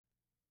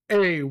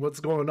Hey, what's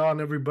going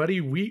on,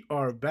 everybody? We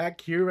are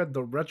back here at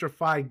the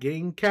Retrofy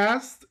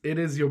Gamecast. It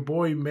is your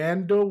boy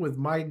Mando with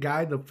my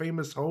guy, the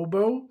famous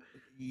hobo.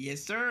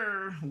 Yes,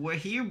 sir. We're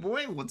here,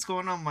 boy. What's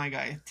going on, my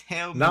guy?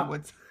 Tell me Not,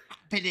 what's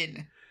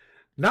happening.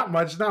 not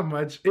much, not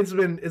much. It's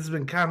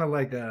been kind of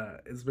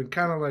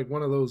like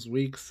one of those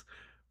weeks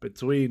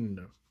between,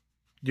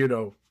 you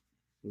know,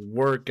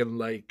 work and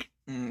like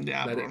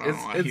Yeah, that. bro. No,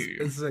 It's I hear it's you.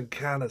 it's been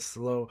kind of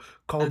slow.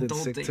 Called in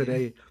sick Adulting.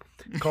 today.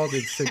 Called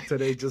in sick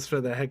today just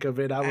for the heck of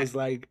it. I,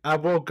 I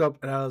woke up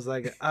and I was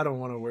like, I don't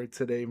want to work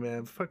today,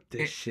 man. Fuck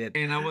this a- shit.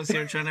 and I was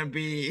here trying to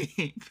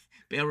be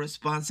be a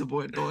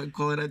responsible adult and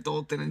call it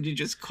adulting, and you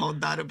just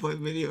called out to play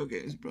video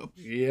games, bro.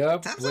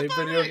 Yep, Sounds play about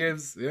video right.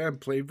 games. Yeah,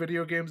 play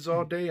video games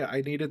all day.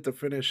 I needed to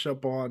finish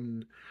up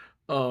on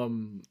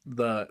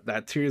the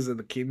that Tears of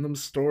the Kingdom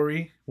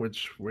story,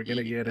 which we're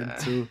gonna get Yeah.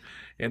 into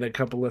in a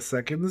couple of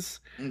seconds.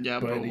 Yeah,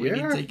 But bro. We need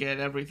yeah, to get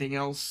everything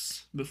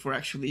else before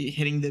actually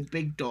hitting the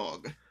big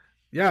dog.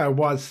 yeah, I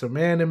watched some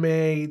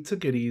anime,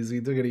 took it easy.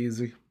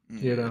 You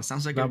Yeah, know,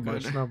 sounds like a not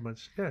much, good not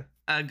much. Yeah.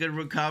 a good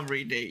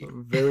recovery day.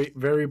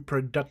 Very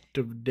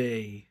productive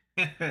day.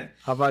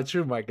 How about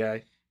you, my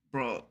guy?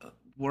 Bro,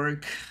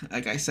 work,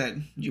 like I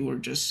said, you were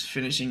just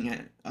finishing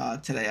it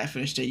today. I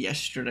finished it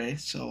yesterday,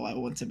 so I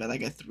went to bed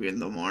like at 3 in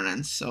the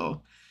morning.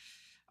 So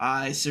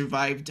I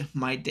survived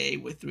my day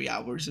with 3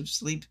 hours of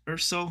sleep or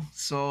so.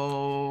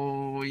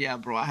 So yeah,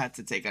 bro, I had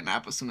to take a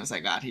nap as soon as I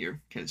got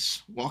here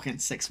because walking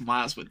 6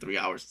 miles with 3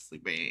 hours of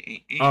sleep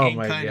Oh ain't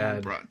my cutting it,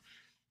 god. bro.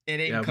 It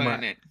ain't Yeah,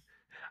 cutting it.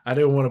 I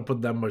didn't want to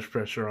put that much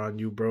pressure on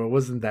you, bro. It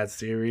wasn't that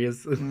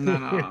serious. No,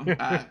 no.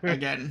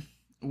 Again,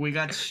 we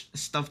got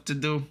stuff to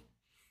do.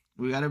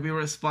 We gotta be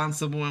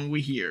responsible, and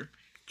we here.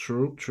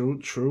 True, true,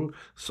 true.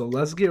 So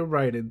let's get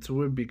right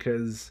into it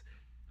because,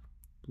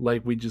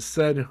 like we just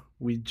said,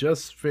 we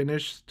just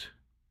finished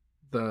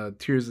the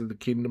Tears of the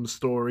Kingdom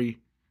story.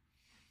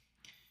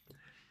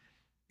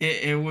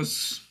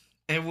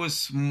 It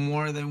was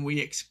more than we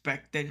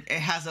expected. It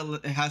has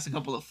a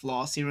couple of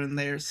flaws here and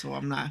there, so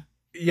I'm not.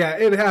 Yeah,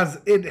 it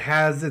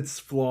has its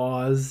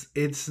flaws.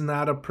 It's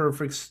not a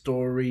perfect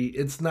story.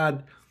 It's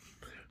not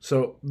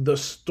so the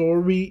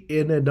story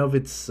in and of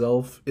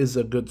itself is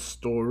a good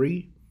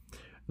story.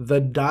 The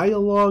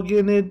dialogue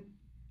in it,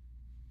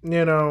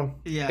 you know,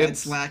 Yeah,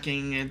 it's it's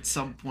lacking at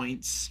some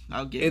points.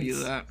 I'll give you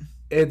it's that.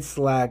 it's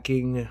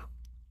lacking,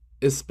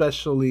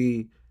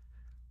 especially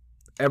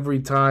every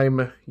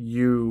time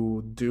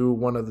you do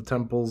one of the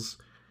temples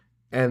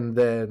and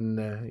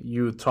then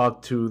you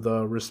talk to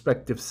the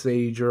respective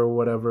sage or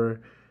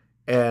whatever,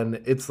 and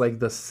it's like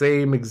the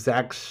same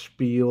exact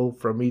spiel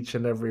from each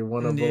and every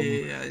one of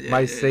them. Yeah, yeah,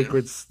 My yeah, yeah.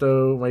 sacred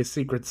stone, my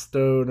secret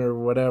stone, or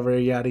whatever,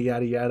 yada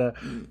yada yada.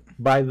 Mm.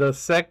 By the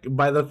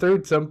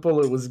third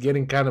temple, it was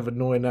getting kind of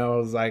annoying. Now I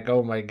was like,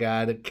 oh my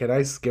god, can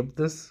I skip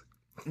this?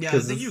 Yeah,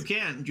 I Because think you it's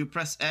can. You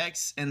press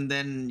X and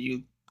then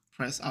you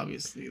press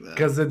obviously the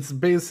because it's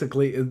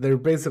basically they're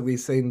basically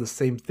saying the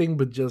same thing,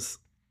 but just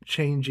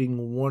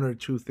changing one or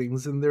two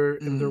things in their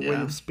way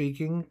yeah, of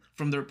speaking.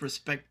 from their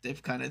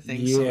perspective kind of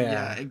thing. So yeah,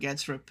 Yeah, it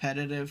gets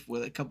repetitive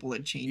with a couple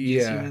of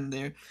changes here yeah. and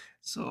there.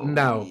 So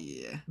Now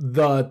yeah.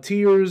 the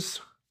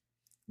tears,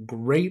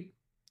 great.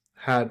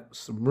 Had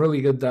some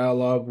really good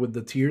dialogue with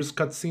the tears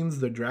cutscenes,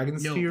 the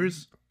dragon's Yo,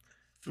 tears.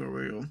 for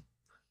real. Um,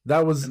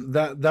 That was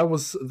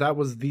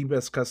the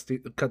best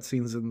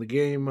cutscenes in the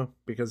game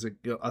because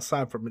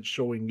aside from it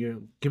showing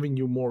you, giving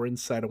you more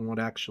insight on what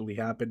actually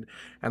happened,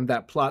 and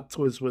that plot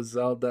twist with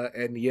Zelda.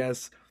 And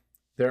yes,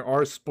 there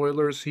are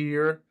spoilers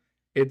here.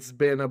 It's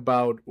been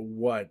about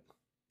what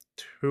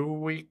 2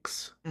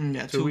 weeks,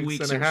 yeah, two two weeks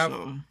and weeks a or half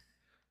so.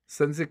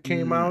 since it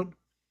came Mm, out.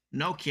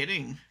 no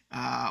kidding.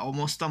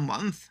 Almost a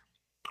month.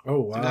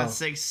 Oh We got wow!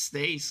 6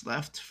 days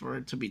left for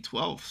it to be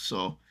 12.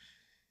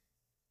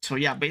 So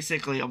yeah,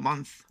 basically a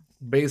month.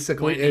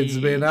 Basically, it's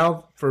been 20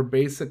 out for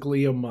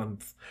basically a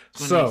month.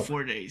 So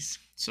 24 days.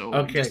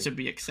 So just okay, to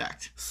be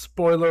exact.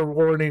 spoiler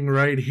warning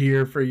right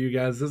here for you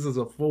guys. This is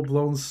a full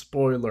blown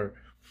spoiler.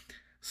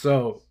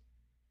 So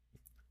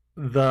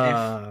If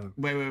the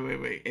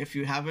wait. If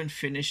you haven't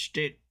finished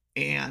it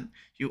and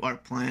you are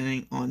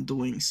planning on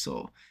doing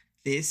so,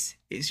 this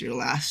is your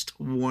last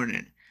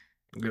warning.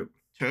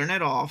 Turn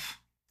it off.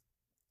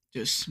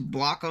 Just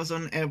block us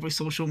on every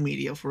social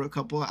media for a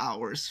couple of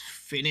hours.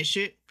 Finish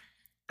it.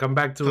 come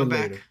back to it Come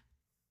back later.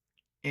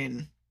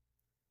 and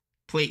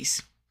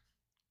please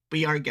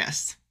be our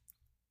guest.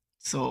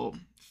 So,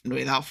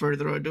 without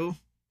further ado,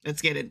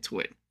 let's get into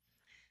it.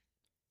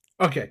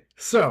 Okay,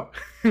 so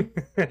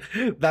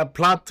that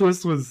plot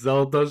twist was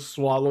Zelda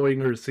swallowing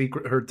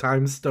her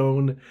time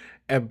stone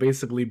and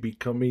basically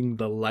becoming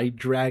the light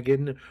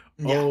dragon.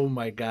 Yeah, Oh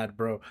my god,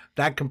 bro.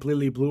 That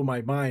completely blew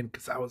my mind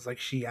because I was like,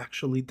 she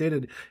actually did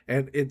it.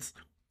 And it's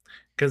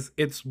because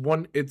it's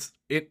one it's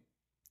it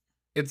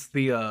It's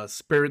the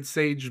Spirit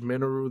Sage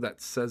Minoru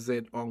that says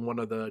it on one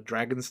of the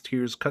Dragon's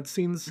Tears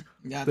cutscenes.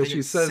 Yeah, I That think she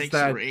it's says 6 or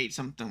that, 8,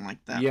 something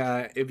like that.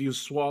 yeah, if you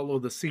swallow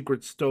the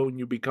secret stone,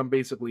 you become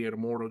basically an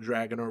immortal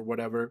dragon or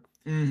whatever.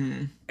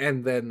 Mm-hmm.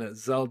 And then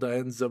Zelda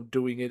ends up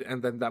doing it.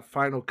 And then that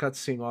final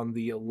cutscene on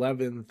the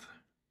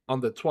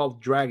 12th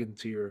Dragon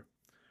Tier,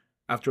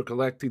 after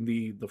collecting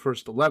the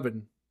first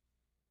 11,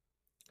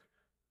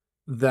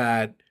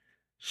 that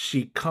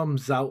she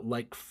comes out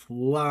like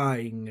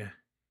flying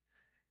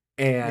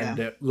Yeah.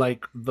 and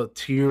like the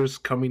tears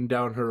coming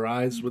down her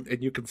eyes with,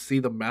 and you can see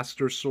the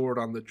master sword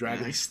on the Yeah,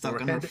 dragon's stuck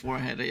on her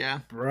forehead. forehead. Yeah.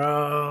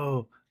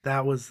 Bro,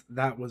 that was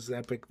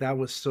epic. That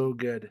was so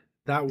good.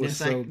 That was It's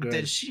so like, did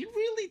good. she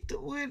really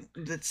do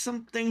it? Did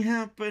something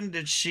happen?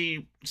 Did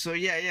she? So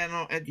yeah, yeah.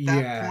 No, at that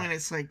Yeah. point,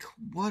 it's like,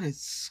 what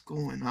is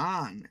going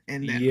on?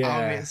 And then Yeah.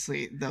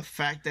 obviously the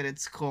fact that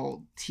it's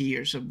called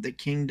Tears of the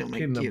Kingdom, it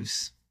Kingdom.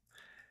 gives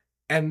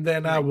And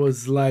then I like,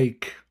 was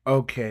like,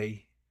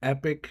 okay,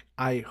 epic.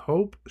 I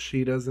hope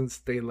she doesn't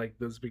stay like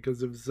this,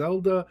 because if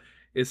Zelda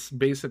is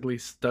basically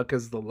stuck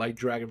as the light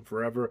dragon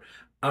forever,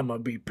 I'm gonna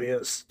be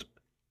pissed.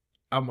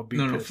 I'm gonna be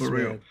no, no, for pissed,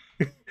 real.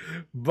 man.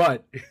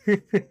 But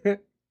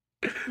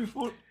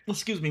Before,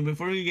 excuse me,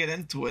 before we get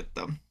into it,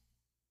 though,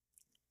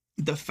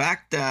 the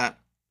fact that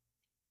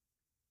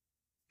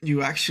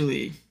you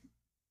actually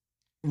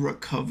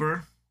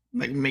recover,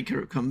 like make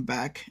her come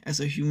back as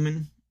a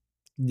human,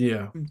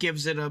 yeah,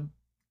 gives it a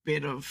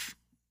bit of,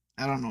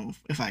 I don't know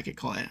if I could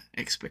call it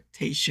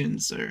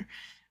expectations, or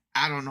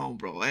I don't know,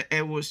 bro.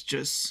 It was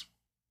just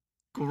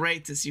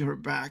great to see her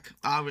back.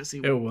 Obviously,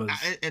 it was.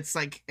 it's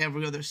like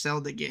every other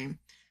Zelda game.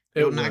 It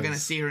You're not gonna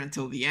was. see her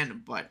until the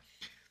end, but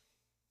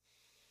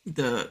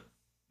the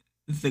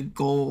the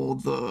goal,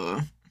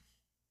 the,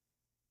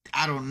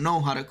 I don't know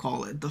how to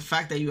call it. The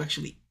fact that you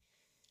actually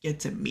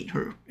get to meet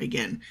her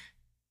again.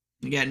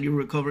 Again, you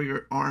recover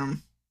your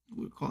arm.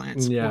 We're calling it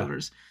Yeah.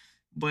 spoilers.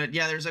 But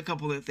yeah, there's a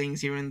couple of things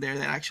here and there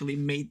that actually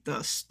made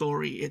the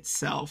story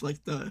itself,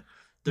 like the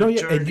No,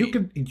 yeah, and you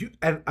journey. can you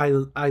and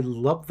I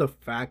love the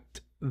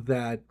fact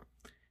that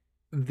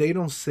they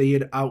don't say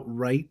it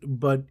outright,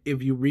 but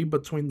if you read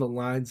between the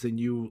lines and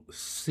you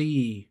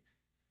see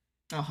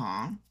Uh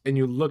huh. and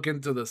you look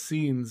into the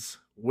scenes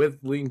with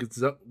Link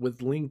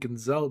and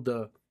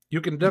Zelda,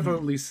 you can Mm-hmm.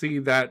 definitely see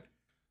that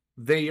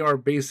they are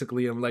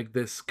basically in like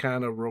this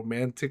kind of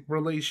romantic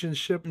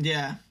relationship.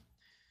 Yeah.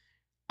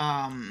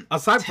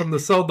 Aside from the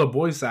Zelda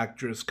voice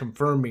actress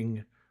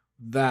confirming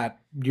that,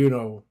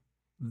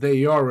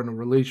 they are in a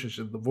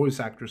relationship, the voice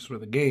actress for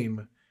the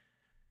game.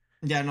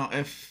 Yeah. No.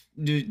 If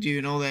do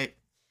you know that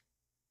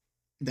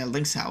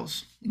Link's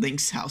house,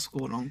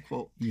 quote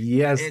unquote.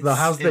 Yes, the It's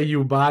house that it.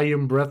 you buy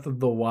in Breath of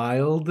the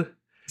Wild.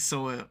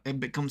 So it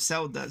becomes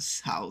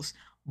Zelda's house,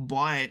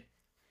 but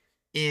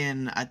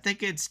in, I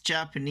think it's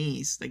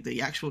Japanese, like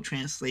the actual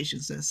translation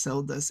says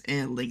Zelda's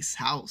and Link's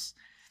house.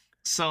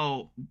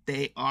 So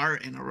they are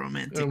in a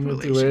romantic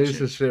Romantic relationship.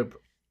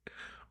 relationship.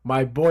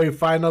 My boy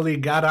finally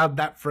got out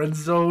that friend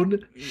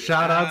zone.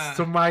 Shout outs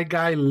to Yeah. my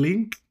guy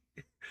Link.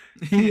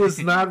 He was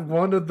not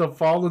one of the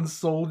fallen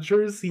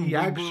soldiers. He We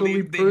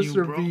actually believed in you,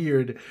 bro.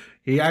 persevered.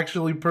 He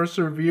actually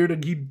persevered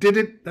and he did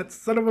it. That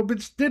son of a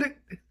bitch did it.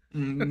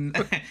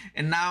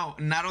 And now,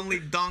 not only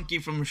Donkey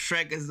from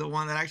Shrek is the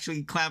one that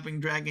actually clapping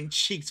dragon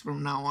cheeks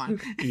from now on.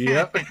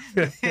 Yep.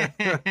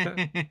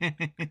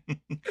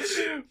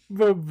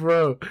 But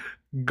bro,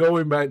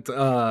 going back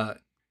to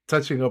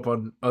touching up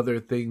on other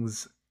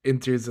things in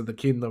Tears of the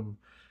Kingdom,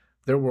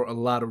 there were a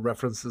lot of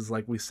references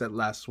like we said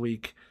last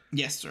week.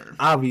 Yes, sir.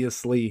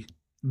 Obviously,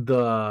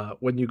 the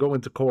when you go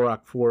into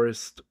Korok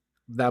Forest,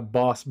 that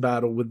boss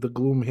battle with the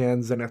Gloom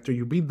Hands, and after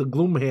you beat the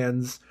Gloom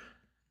Hands,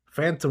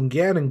 Phantom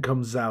Ganon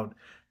comes out.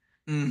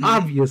 Mm-hmm.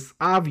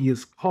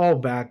 Obvious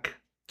callback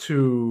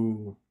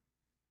to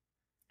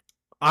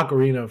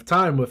Ocarina of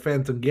Time with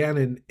Phantom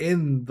Ganon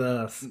in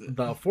the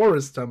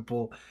Forest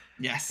Temple.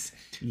 Yes,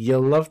 You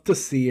love to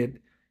see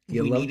it.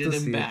 You we love needed to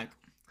him see it. back.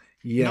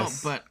 No,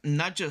 Yes. but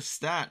not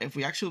just that. If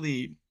we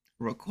actually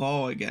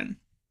recall again,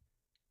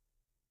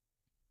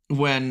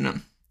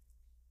 when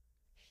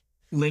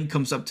Link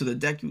comes up to the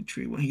Deku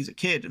Tree when he's a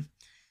kid,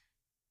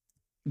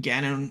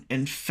 Ganon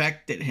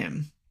infected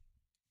him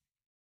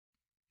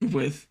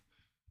with,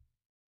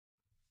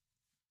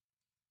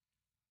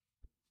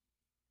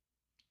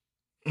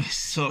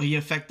 so he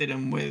affected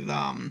him with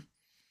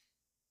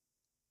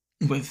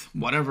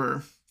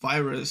whatever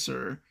virus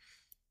or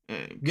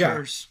Yeah.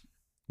 curse.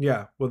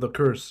 Yeah. With a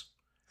curse.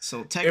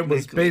 So It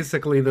was technically,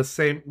 basically the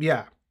same.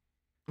 Yeah.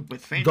 with The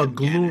Phantom Ganon,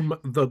 gloom,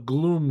 the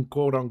gloom,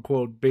 quote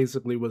unquote,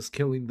 basically was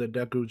killing the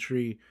Deku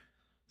Tree,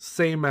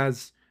 same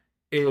as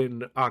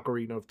in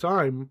Ocarina of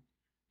Time,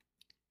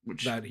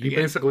 which that he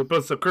again, basically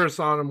puts a curse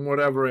on him,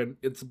 whatever, and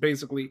it's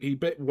basically he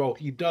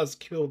does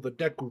kill the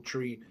Deku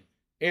Tree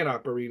in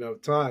Ocarina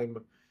of Time,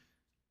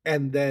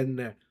 and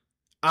then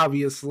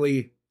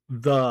obviously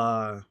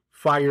the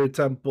Fire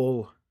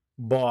Temple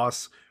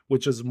boss,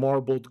 which is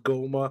Marbled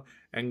Goma,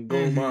 and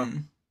Goma mm-hmm,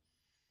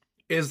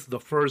 is the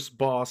first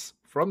boss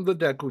from the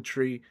Deku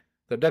Tree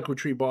the Deku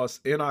Tree boss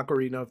in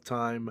Ocarina of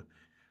Time,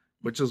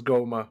 which is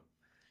Goma.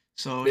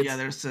 So yeah, It's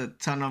there's a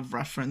ton of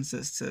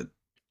references to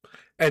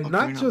and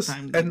not Ocarina of just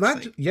Time. and That's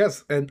not like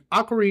yes, and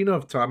Ocarina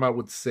of Time I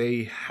would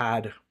say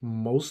had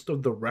most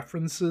of the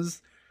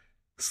references.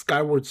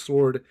 Skyward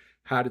Sword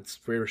had its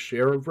fair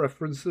share of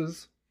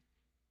references.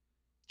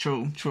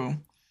 true, true.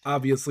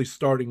 Obviously,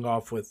 starting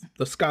off with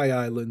the Sky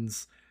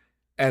Islands,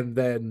 and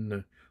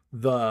then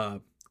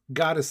the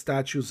goddess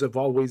statues have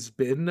always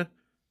been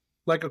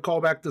like a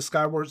callback to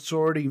Skyward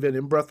Sword, even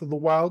in Breath of the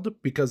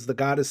Wild, because the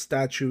goddess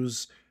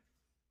statues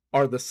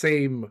are the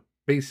same,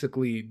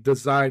 basically,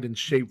 design and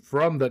shape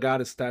from the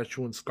goddess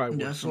statue in Skyward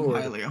Yeah, from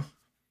Sword. Hylia.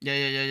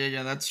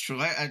 Yeah. That's true.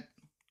 I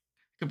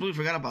completely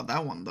forgot about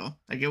that one though.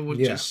 Like it would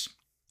Yeah, just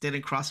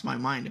didn't cross my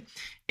mind.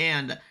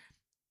 And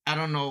I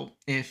don't know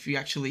if you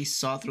actually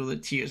saw through the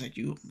tears, like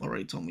you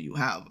already told me you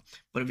have,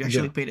 but if you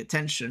actually yeah, paid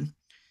attention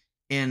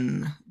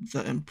in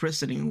the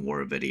imprisoning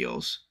war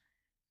videos,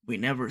 we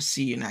never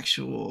see an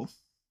actual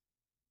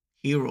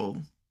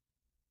hero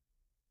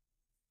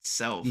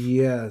self.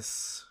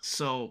 yes,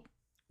 So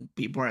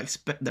people are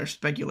they're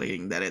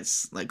speculating that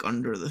it's like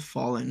under the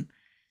fallen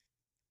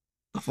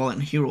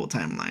hero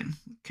timeline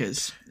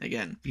because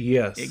again, it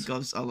yes,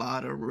 gives a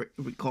lot of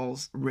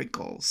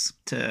recalls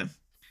to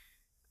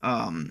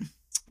um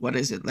what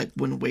is it like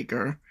Wind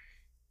Waker,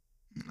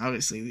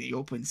 obviously the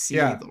open sea,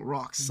 yeah. the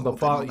rock The salt, and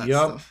fall, all that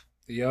yup, stuff.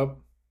 yup.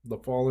 The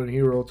Fallen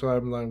Hero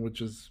timeline,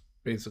 which is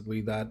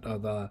basically that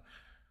the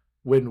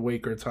Wind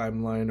Waker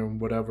timeline or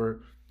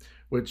whatever,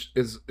 which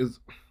is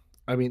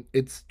I mean,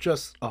 it's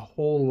just a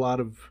whole lot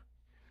of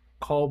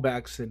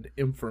callbacks and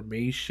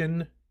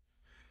information,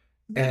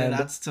 That it and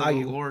adds to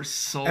the lore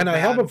so I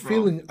have a bad,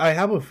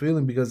 bro.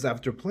 feeling because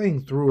after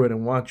playing through it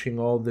and watching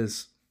all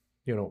this,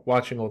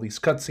 watching all these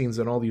cutscenes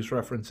and all these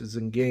references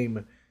in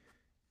game,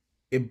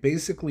 it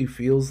basically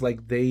feels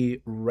like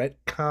they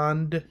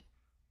retconned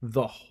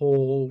the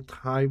whole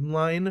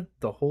timeline,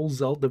 the whole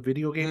Zelda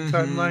video game Mm-hmm.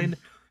 timeline,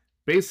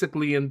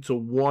 basically into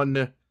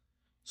one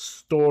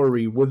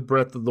story with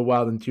Breath of the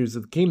Wild and Tears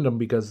of the Kingdom,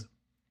 because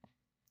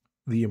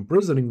the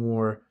Imprisoning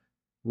War,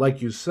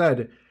 like you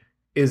said,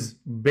 is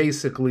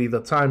basically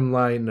the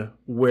timeline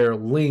where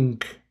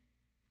Link,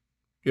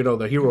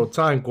 the hero of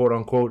time, quote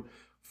unquote,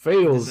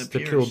 fails to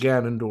kill Disappears.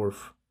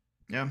 Ganondorf.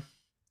 Yeah.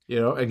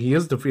 And he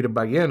is defeated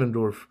by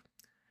Ganondorf.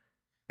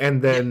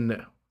 And Yep.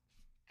 then,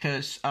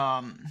 Because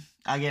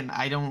again,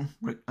 I don't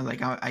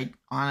like I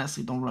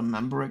honestly don't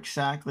remember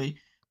exactly,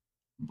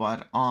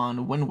 but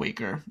on Wind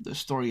Waker, the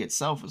story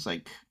itself is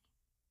like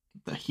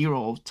the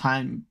hero of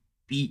time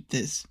beat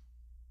this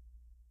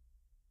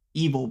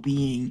evil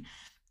being,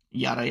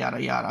 yada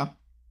yada yada,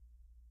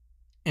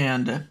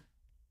 and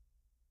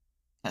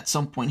at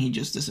some point he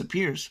just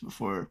disappears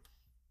before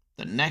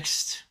the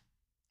next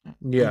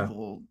yeah,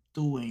 evil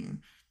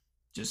doing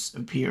just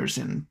appears,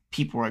 and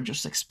people are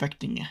just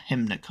expecting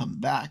him to come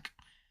back,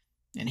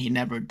 and he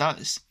never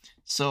does.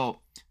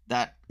 So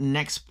that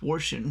next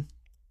portion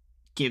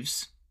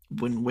gives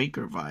Wind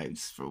Waker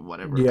vibes for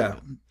whatever yeah.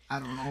 reason. I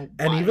don't know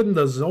And why. even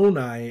the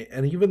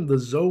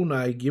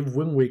Zonai give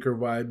Wind Waker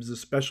vibes,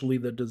 especially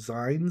the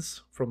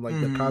designs from like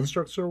the Mm-hmm.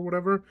 constructs or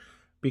whatever,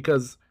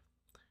 because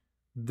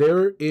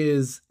there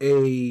is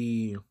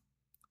a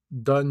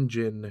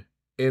dungeon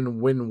in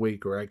Wind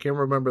Waker. I can't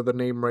remember the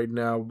name right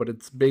now, but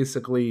it's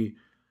basically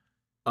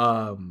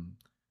um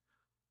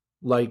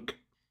like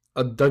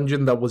a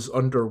dungeon that was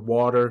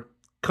underwater,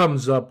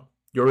 comes up,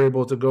 you're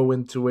able to go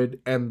into it,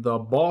 and the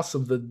boss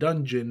of the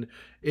dungeon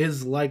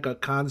is like a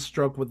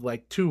construct with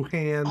like two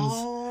hands,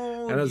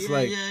 Oh and it's yeah,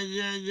 like,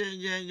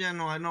 yeah.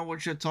 No, I know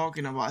what you're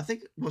talking about. I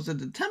think was it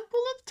the Temple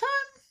of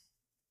Time?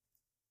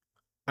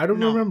 I don't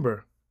No,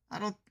 remember. I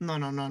don't.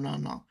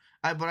 No.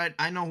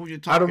 I know who you're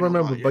I don't talking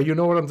remember, about. but Yeah, you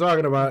know what I'm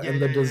talking about.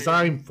 And the yeah.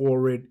 design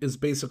for it is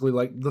basically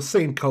like the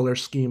same color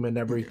scheme and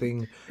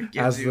everything It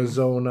gives as the you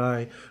Zone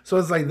Eye. So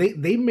it's like they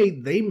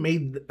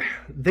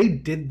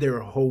did their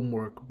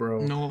homework,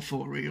 bro. no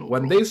for real,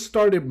 When bro. they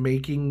started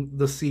making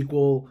the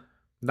sequel,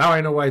 now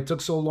I know why it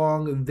took so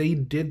long. They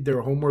did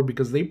their homework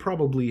because they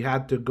probably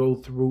had to go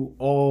through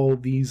all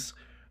these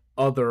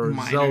other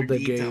Minor Zelda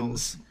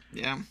details. games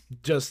Yeah.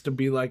 just to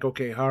be like,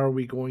 okay, how are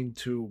we going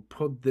to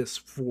put this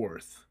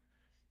forth?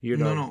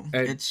 No.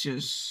 And It's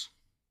just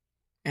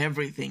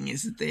everything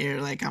is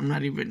there. Like I'm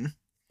not even.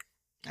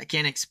 I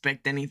can't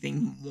expect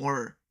anything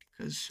more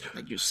because,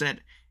 like you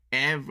said,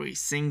 every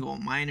single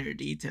minor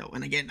detail.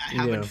 And again, I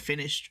haven't yeah.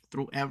 finished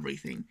through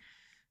everything.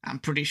 I'm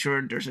pretty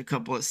sure there's a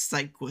couple of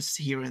side quests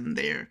here and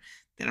there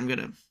that I'm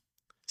gonna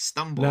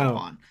stumble Now,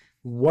 upon.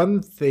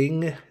 one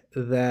thing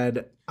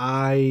that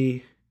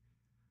I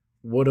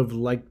would have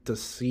liked to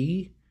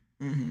see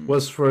Mm-hmm.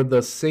 was for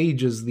the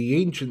sages, the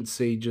ancient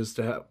sages,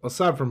 to have,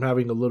 aside from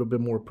having a little bit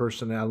more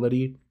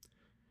personality,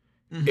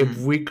 if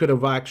Mm-hmm. we could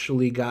have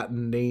actually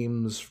gotten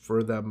names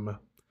for them.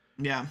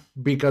 Yeah.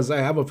 Because I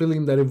have a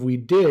feeling that if we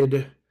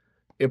did,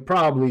 it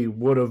probably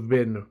would have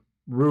been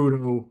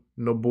Rudo,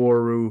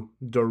 Noboru,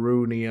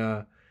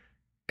 Darunia,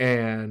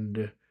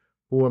 and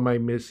Who am I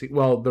missing?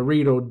 Well, the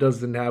Rito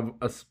doesn't have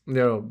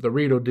the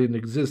Rito didn't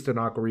exist in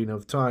Ocarina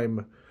of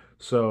Time,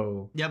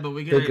 so Yeah, but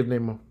they could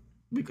name him.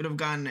 we could have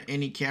gotten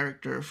any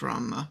character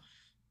from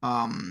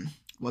um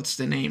what's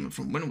the name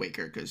from Wind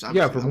Waker, because Yeah,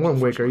 obviously that from was the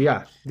Wind first Waker. one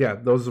Yeah, yeah,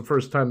 that was the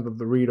first time that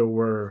the Rito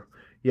were.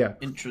 Yeah,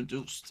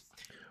 introduced.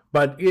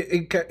 but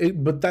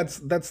but that's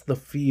the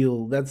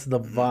feel, that's the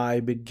Mm-hmm.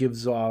 vibe it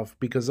gives off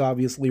because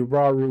obviously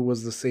Raru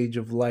was the Sage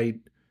of Light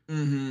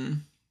Mm-hmm.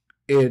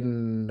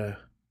 in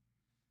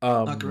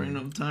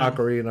Ocarina of Time.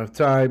 Ocarina of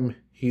Time.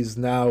 He's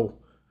now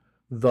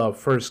the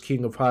first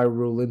king of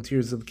Hyrule in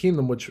Tears of the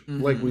Kingdom, which,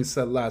 like we Mm-hmm.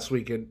 said last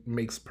week, it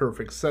makes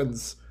perfect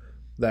sense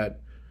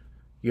that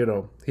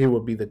he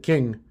would be the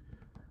king.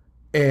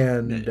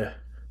 Yeah. And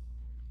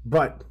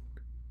but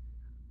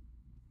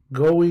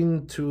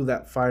going to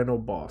that final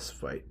boss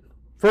fight,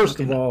 first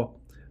Okay. of No,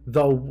 all,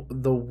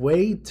 the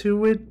way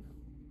to it,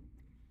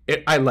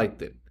 I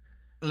liked it.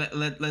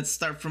 let's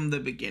start from the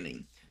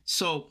beginning.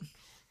 So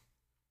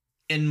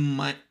in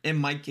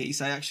my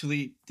case, I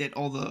actually did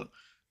all the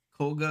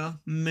Koga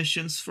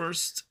missions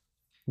first.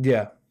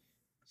 Yeah,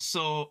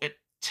 So it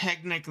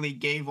technically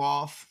gave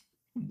off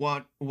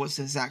what was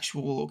his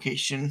actual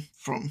location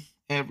from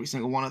every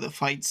single one of the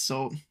fights.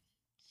 So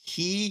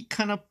he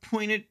kind of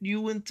pointed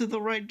you into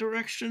the right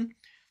direction,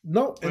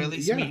 no, or at and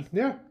least yeah, me.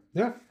 yeah,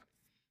 yeah,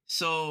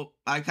 So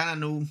I kind of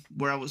knew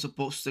where I was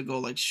supposed to go,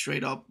 like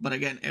straight up. But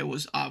again, it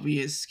was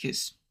obvious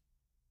because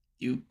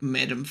you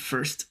met him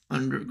first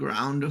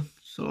underground.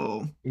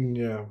 So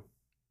yeah,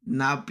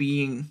 not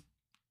being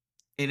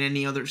in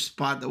any other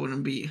spot that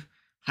wouldn't be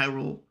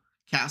Hyrule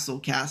Castle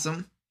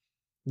Chasm,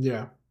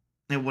 yeah.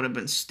 it would have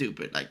been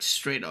stupid, like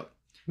straight up.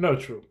 No,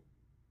 true.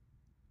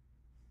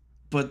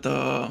 But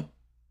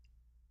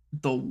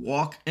the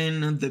walk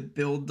in, the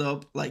build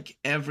up, like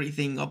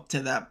everything up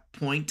to that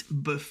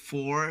point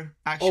before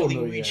Oh actually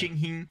no, yeah, reaching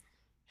him,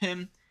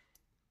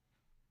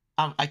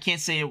 I can't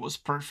say it was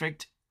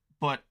perfect,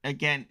 but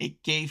again,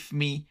 it gave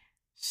me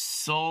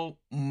so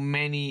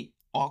many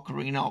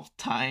Ocarina of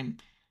Time,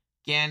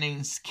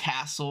 Ganon's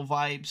castle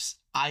vibes.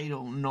 I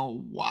don't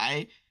know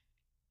why,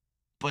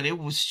 but it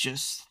was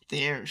just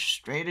there,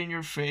 straight in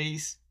your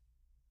face.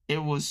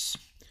 It was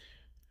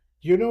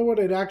you know what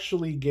it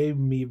actually gave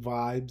me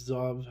vibes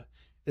of,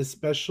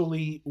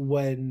 especially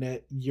when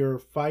you're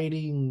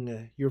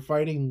fighting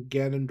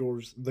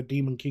Ganondorf's the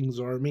Demon King's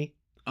army,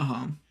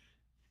 uh-huh.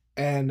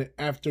 and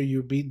after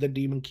you beat the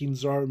Demon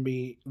King's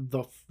army,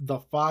 the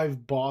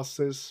five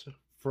bosses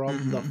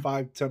from the Mm-hmm.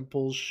 five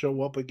temples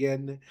show up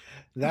again.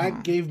 That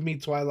Uh-huh. gave me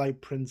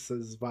Twilight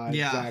Princess vibes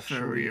Yeah, for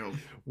actually. real.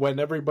 When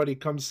everybody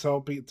comes to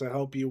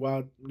help you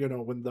out,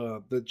 when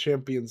the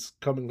champions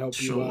come and help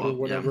you Show out or up, yeah.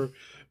 whatever,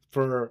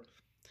 for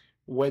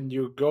when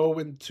you go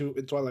in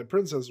Twilight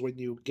Princess, when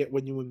you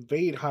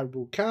invade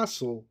Hyrule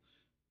Castle,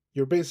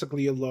 you're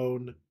basically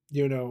alone,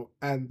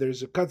 and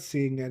there's a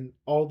cutscene, and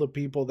all the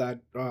people that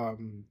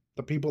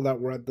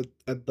were at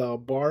the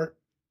bar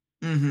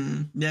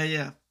Mm-hmm. Yeah,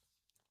 yeah.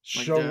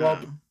 Like show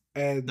up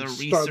and the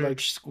start like,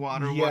 research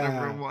squad or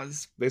whatever it yeah,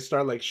 was. they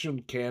start like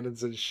shooting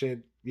cannons and shit,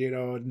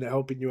 and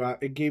helping you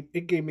out. It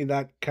gave me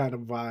that kind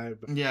of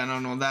vibe. Yeah, no,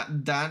 no,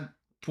 that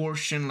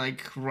portion,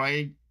 like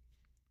right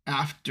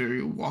after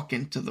you walk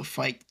into the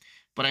fight.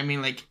 But I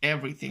mean, like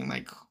everything,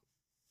 like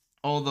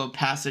all the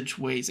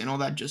passageways and all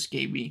that, just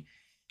gave me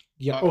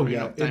Yeah. Oh Ocarina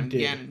yeah. of It Time,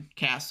 did. Ganon It did.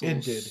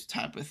 castles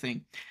type of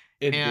thing.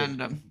 It did.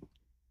 And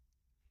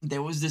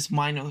there was this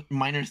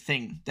minor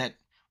thing that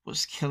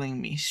was killing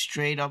me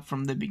straight up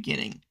from the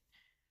beginning.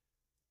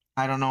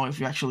 I don't know if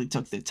you actually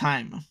took the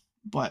time,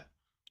 but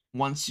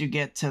once you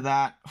get to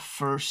that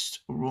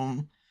first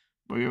room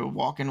where you're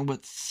walking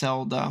with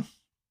Zelda,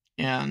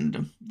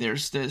 and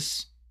there's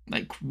this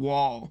like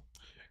wall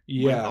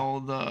with Yeah. all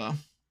the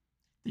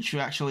that you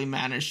actually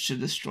managed to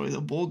destroy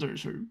the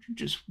boulders or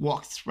just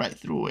walked right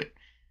through it.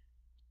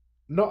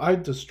 No, I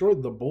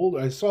destroyed the boulder.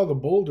 I saw the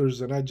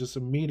boulders and I just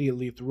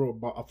immediately threw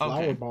a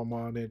flower Okay. bomb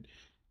on it.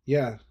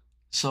 Yeah.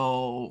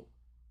 So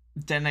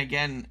then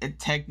again, it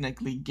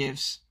technically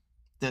gives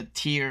the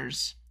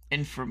tiers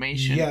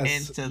information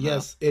Yes, into the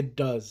yes, it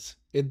does.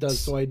 It does.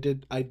 So I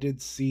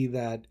did see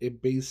that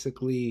it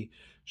basically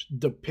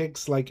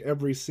depicts like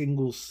every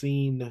single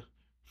scene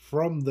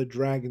from the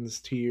Dragon's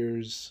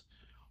Tears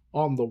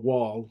on the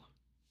wall.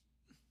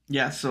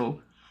 yeah,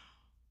 so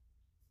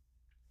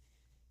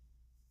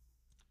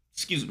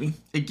excuse me,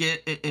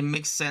 it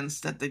makes sense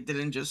that they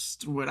didn't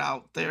just throw it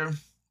out there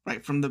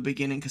right from the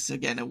beginning, because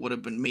again it would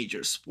have been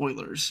major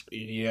spoilers.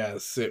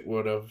 Yes, it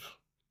would have.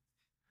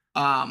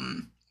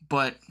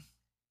 But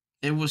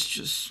it was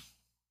just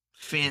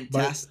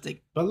But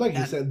fantastic. but like you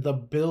That said, the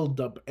build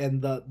up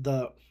and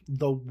the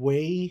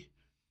way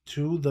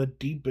to the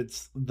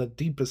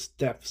deepest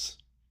depths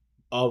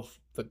of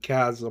the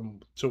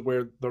chasm to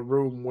where the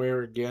room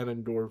where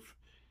Ganondorf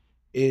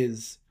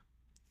is,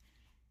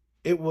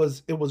 it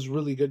was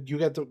really good.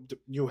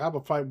 You have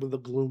a fight with the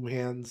Gloom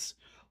hands,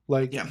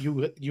 like yeah.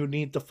 you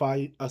need to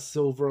fight a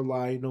silver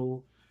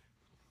Lionel,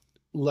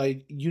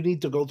 like you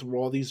need to go through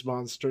all these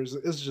monsters.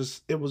 It was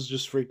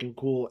just freaking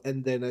cool.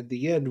 And then at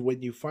the end,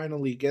 when you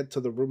finally get to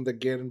the room that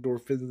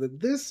Ganondorf is in,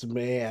 this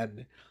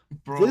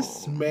Bro.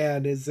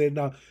 man is in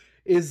a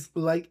is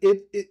like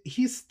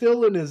he's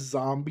still in his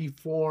zombie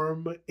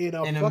form in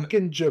a And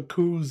fucking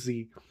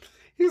jacuzzi.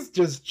 He's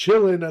just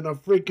chilling in a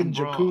freaking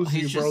bro, jacuzzi,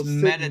 he's bro, just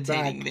sitting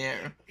meditating back.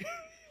 there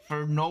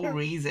for no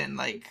reason.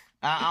 Like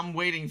I'm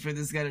waiting for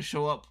this guy to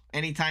show up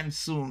anytime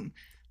soon.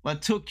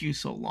 What took you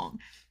so long?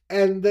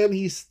 And then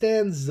he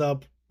stands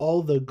up,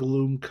 all the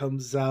gloom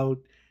comes out,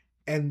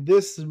 and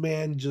this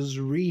man just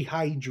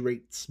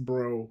rehydrates,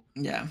 bro.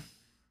 Yeah.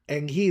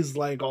 And he's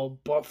like all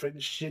buff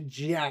and shit,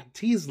 jacked.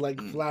 He's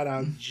like flat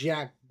out Mm,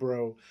 jacked,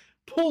 bro.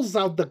 Pulls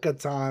out the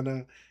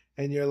katana,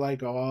 and you're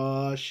like,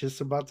 oh,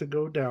 shit's about to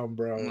go down,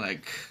 bro.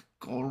 like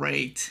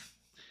great.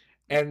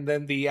 And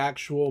then the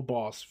actual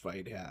boss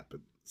fight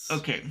happens.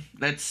 Okay,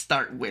 let's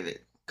start with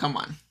it. Come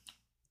on.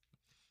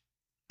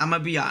 I'm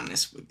gonna be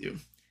honest with you.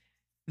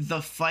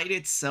 The fight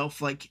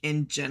itself, like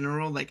in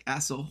general, like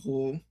as a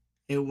whole,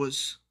 it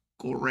was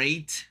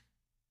great.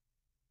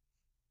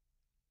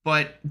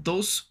 But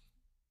those,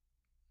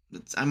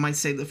 I might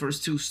say, the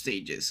first two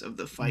stages of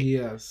the fight,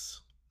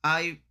 Yes.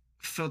 I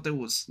felt it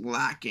was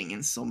lacking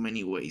in so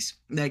many ways.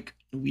 Like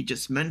we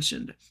just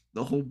mentioned,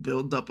 the whole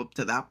build up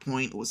to that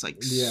point was like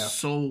Yeah.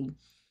 so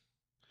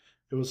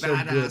It was so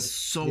badass, good.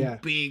 so Yeah.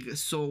 big,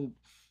 so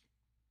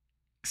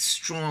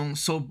strong,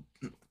 so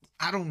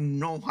I don't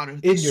know how to In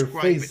your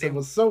describe face. it. It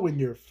was so in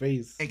your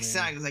face, man.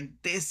 Exactly,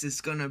 like this is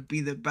gonna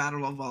be the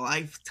battle of a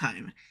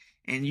lifetime,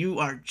 and you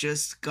are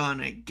just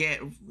gonna get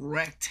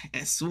wrecked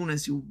as soon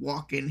as you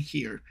walk in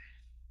here.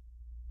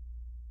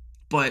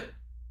 But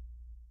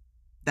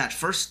that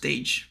first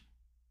stage,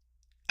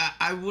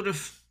 I would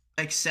have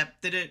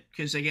accepted it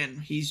because again,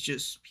 he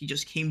just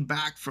came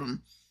back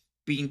from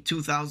being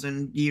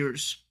 2,000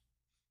 years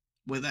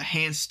with a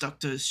hand stuck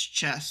to his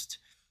chest,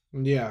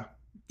 Yeah.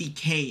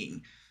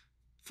 decaying.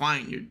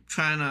 Fine, you're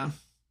trying to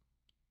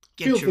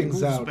Feel get your things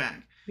moves out.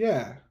 back.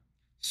 Yeah.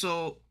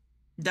 So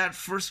that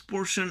first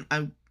portion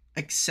I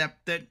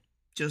accepted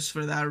just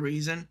for that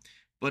reason.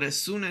 But as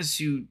soon as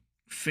you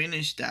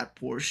finish that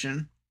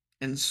portion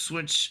and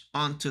switch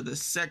onto the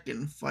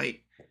second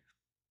fight,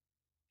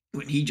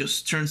 when he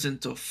just turns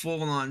into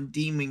full on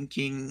Demon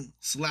King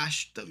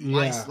slash the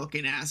mice Yeah.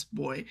 looking ass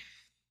boy,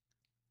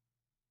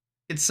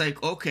 it's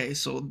like, okay,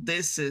 so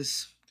this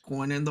is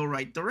going in the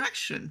right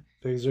direction.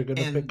 Things are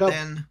gonna pick And up.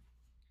 then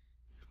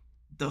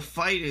the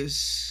fight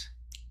is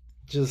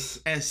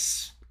Just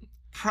as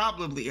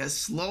probably as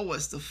slow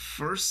as the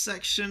first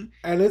section.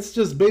 and it's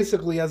just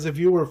basically as if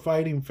you were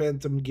fighting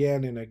Phantom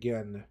Ganon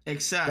again.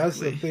 That's the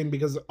Exactly. thing,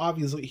 because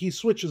obviously he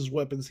switches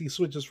weapons. He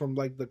switches from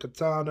like the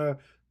katana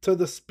to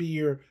the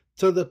spear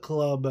to the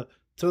club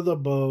to the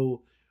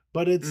bow.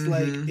 But it's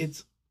like Mm-hmm.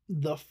 it's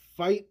the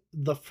fight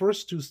the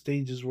first two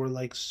stages were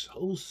like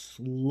so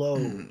slow.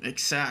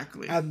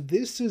 Exactly. And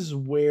this is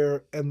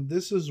where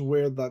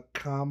the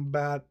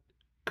combat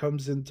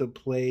comes into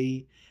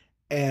play.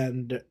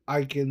 And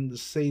I can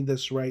say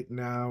this right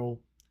now,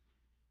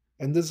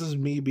 and this is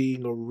me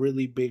being a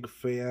really big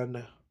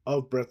fan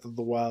of Breath of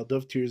the Wild,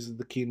 of Tears of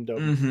the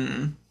Kingdom.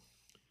 Mm-hmm.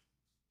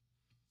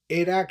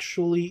 It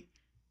actually,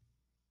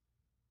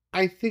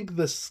 I think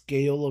the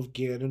scale of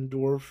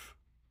Ganondorf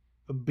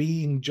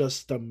being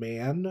just a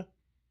man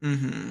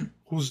Mm-hmm.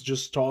 who's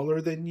just taller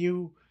than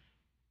you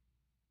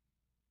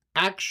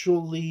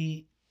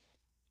actually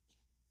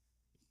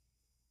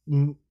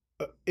mm,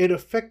 it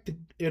affected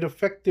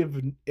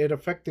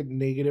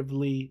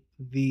negatively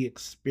the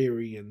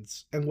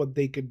experience and what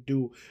they could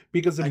do,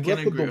 because I in can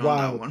Breath of the agree on that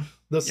Wild one.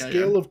 the Yeah, yeah.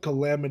 scale of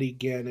Calamity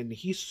Ganon,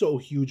 he's so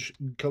huge.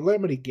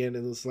 Calamity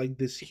Ganon is like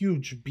this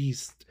huge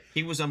beast.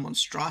 He was a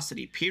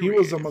monstrosity, He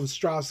was a period.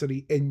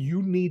 monstrosity, and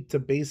you need to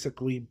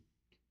basically,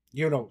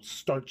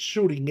 start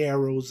shooting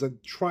arrows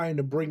and trying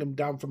to bring him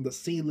down from the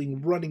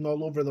ceiling, running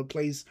all over the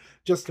place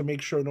just to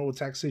make sure no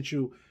attacks hit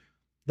you.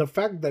 The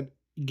fact that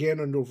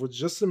Ganondorf was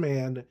just a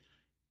man,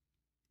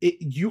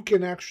 you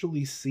can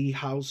actually see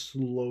how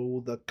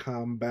slow the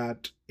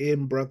combat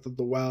in Breath of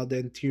the Wild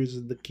and Tears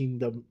of the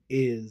Kingdom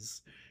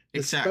is,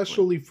 Exactly.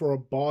 especially for a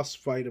boss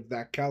fight of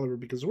that caliber.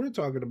 Because we're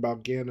talking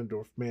about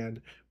Ganondorf,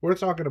 man. We're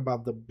talking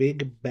about the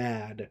big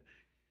bad,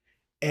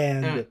 Uh,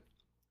 and the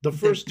the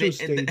first two big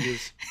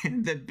stages,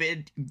 the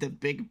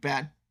big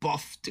bad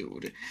buff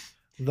dude.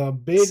 the So,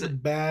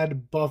 big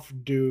bad buff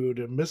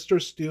dude, Mister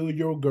Steal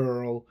Your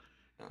Girl,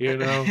 you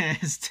know.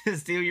 to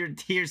steal your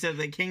tears of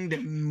the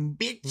kingdom,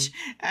 bitch.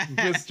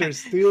 Mister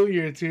Steal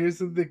Your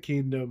Tears of the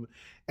Kingdom,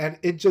 and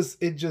it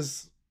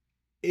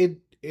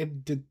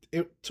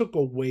took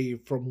away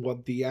from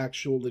what the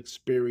actual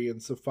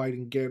experience of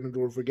fighting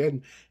Ganondorf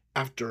again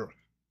after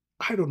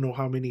I don't know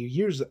how many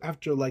years,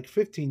 after like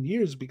 15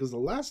 years, because the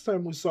last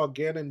time we saw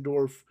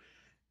Ganondorf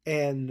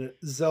and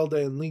Zelda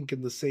and Link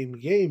in the same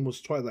game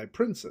was Twilight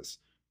Princess,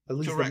 at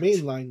least the Correct.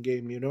 mainline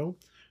game, you know.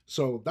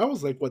 So that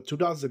was like what,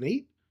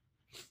 2008.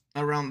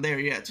 Around there,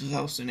 yeah,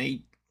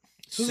 2008,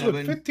 So it's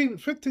been 7.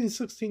 15,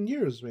 16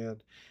 years,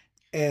 man.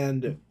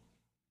 And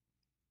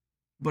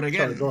But Sorry,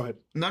 go again, ahead.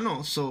 no,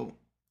 no. So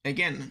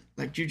again,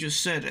 like you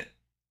just said,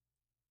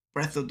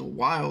 Breath of the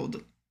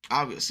Wild.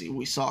 Obviously,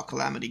 we saw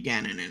Calamity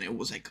Ganon, and it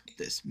was like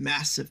this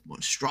massive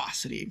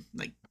monstrosity.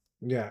 Like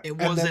Yeah, it and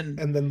then wasn't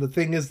and then the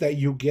thing is that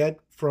you get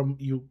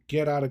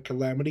out of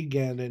Calamity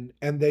Ganon,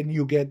 and then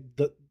you get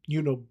the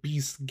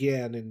Beast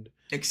Ganon,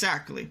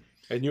 exactly,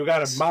 and you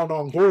got to mount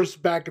on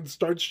horseback and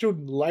start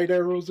shooting light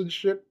arrows and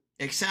shit.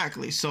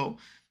 exactly. So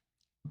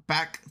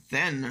back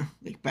then,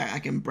 like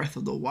back in Breath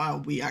of the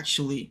Wild, we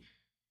actually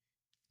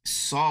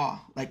saw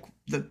like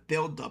the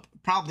build up.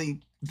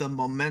 Probably the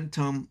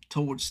momentum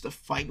towards the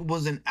fight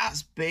wasn't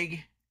as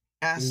big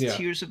as Yeah,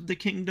 Tears of the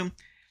Kingdom,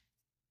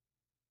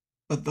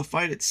 but the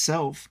fight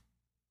itself,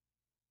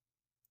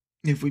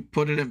 if we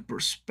put it in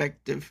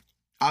perspective,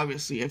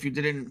 obviously, if you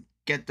didn't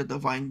get the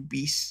Divine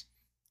Beast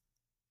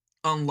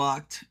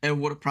unlocked, it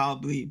would have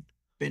probably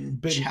been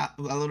been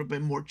a little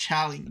bit more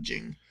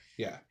challenging,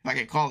 yeah, if I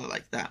can call it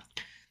like that.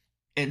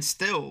 And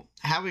still,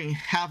 having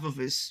half of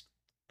his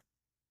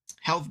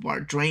health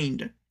bar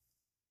drained,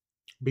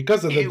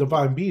 because of the it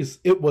Divine Beast,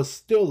 it was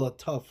still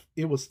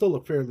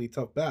a fairly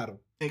tough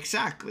battle.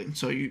 exactly.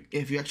 So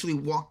if you actually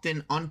walked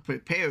in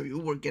unprepared, you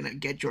were gonna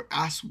get your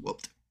ass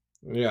whooped.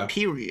 Yeah,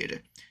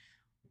 Period.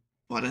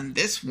 But in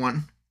this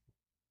one,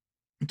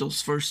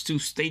 those first two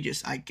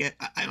stages, I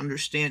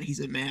understand he's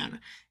a man.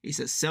 He's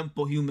a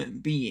simple human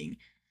being,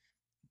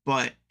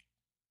 but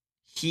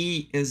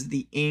he is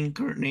the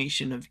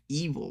incarnation of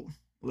evil.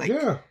 Like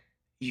yeah.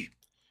 you,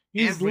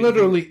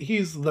 everything.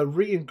 He's the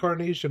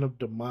reincarnation of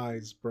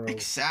demise, bro.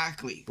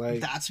 Exactly. Like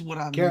That's what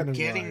I'm canon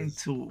getting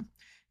wise. to.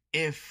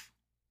 If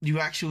you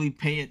actually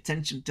pay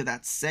attention to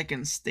that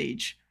second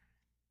stage,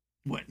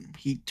 when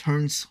he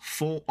turns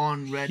full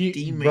on Red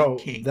Demon Bro,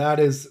 King. that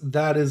is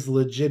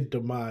legit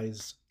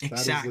demise. That is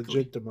Exactly.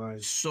 legit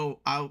demise. So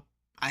I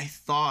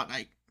thought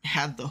I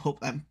had the hope.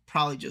 I'm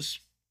probably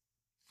just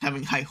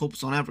having high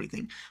hopes on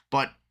everything,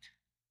 but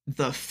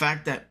the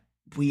fact that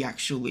we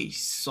actually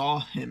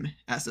saw him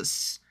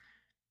as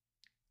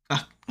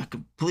a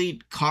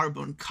complete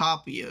carbon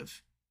copy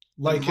of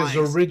Like his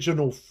Demise,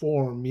 original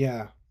form,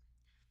 yeah.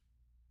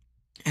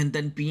 and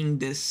then being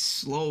this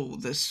slow,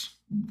 this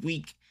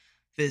weak,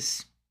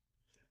 this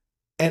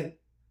And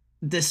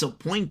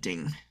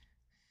disappointing.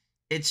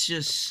 It's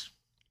just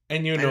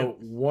and I don't.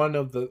 one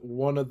of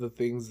the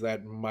things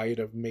that might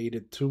have made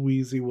it too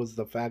easy was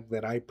the fact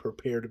that I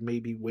prepared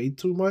maybe way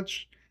too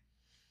much.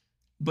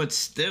 But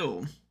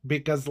still,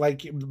 Because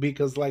like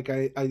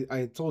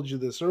I told you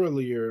this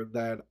earlier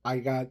that I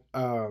got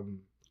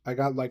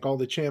like all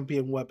the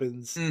champion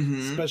weapons, mm-hmm,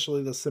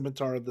 especially the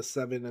Scimitar of the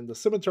Seven, and the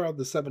Scimitar of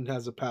the Seven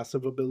has a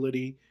passive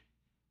ability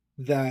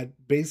that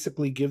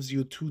basically gives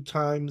you a two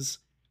times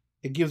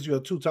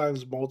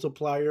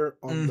multiplier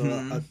on the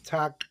mm-hmm,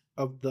 attack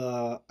of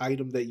the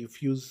item that you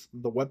fuse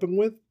the weapon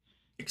with.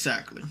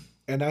 exactly.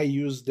 And I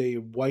used a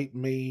white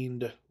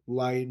maned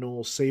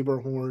Lionel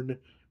Saberhorn,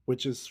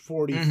 which is Mm-hmm.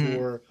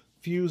 44,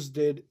 fused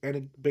it, and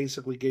it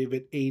basically gave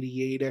it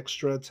 88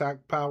 extra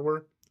attack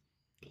power,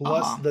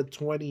 plus Uh-huh. the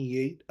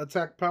 28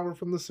 attack power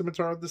from the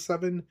Scimitar of the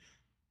Seven,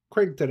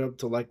 cranked it up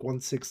to like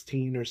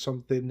 116 or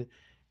something.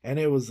 And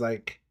it was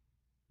like,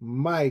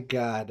 my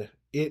God,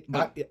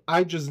 But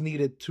I just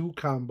needed two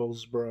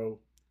combos, bro.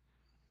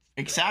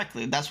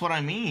 exactly, that's what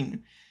I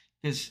mean.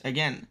 Because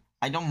again,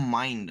 I don't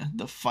mind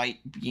the fight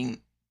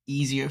being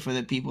easier for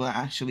the people that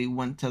actually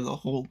went to the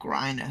whole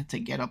grind to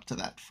get up to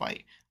that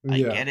fight. I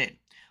Yeah. get it.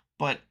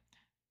 But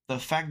the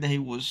fact that he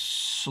was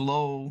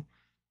slow,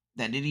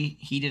 that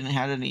he didn't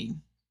have any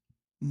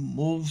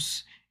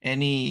moves,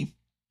 any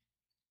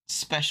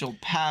special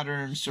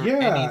patterns or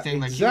Yeah, anything.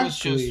 Like he was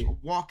just exactly.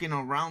 walking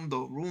around the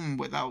room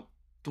without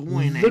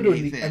doing Literally,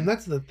 and anything.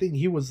 that's the thing.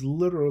 He was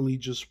literally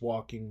just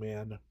walking,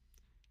 man.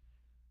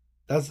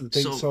 That's the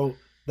thing. So So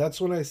that's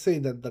when I say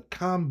that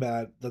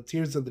the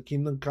Tears of the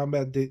Kingdom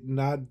combat did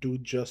not do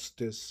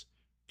justice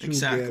to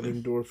exactly.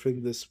 Ganondorf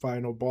in this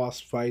final boss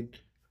fight.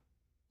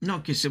 No,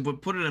 because if we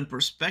put it in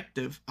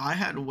perspective, I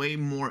had way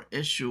more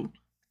issue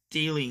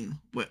dealing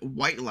with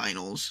white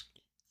Lionels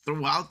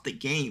throughout the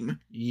game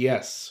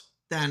Yes.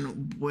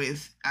 than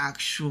with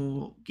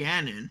actual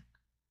Ganon,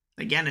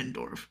 the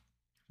Ganondorf.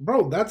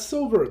 Bro, that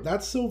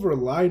silver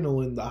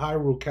Lionel in the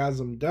Hyrule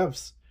Chasm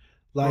Depths,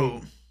 Bro,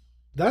 like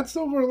that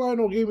silver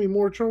Lionel gave me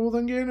more trouble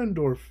than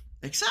Ganondorf.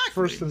 First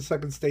exactly. and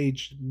second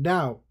stage.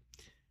 Now,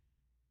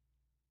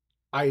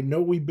 I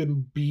know we've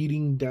been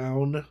beating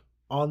down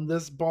on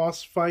this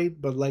boss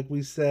fight, but like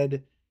we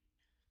said,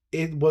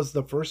 it was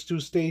the first two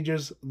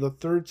stages. The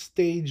third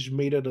stage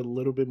made it a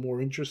little bit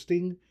more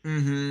interesting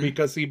Mm-hmm.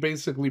 because he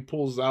basically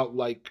pulls out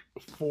like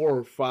four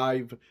or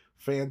five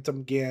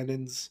Phantom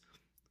Ganons,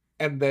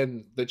 and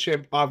then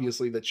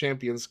obviously the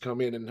champions come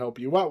in and help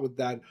you out with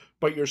that,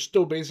 but you're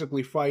still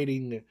basically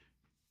fighting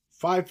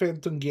five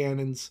Phantom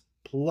Ganons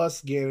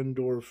plus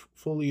Ganondorf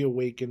fully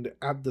awakened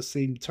at the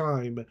same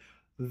time.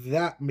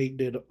 That made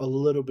it a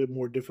little bit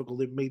more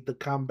difficult. It made the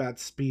combat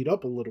speed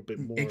up a little bit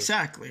more,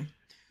 Exactly.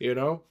 you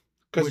know?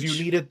 Because you Which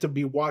needed to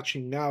be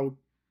watching out,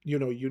 you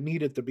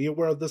needed to be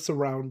aware of the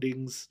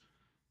surroundings,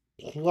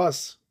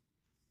 plus,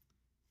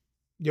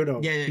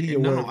 Yeah, be yeah,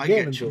 no, aware no, of I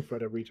get you. Ganondorf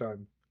at every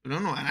time. No,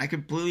 no, and I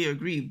completely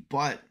agree.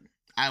 But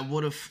I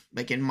would have,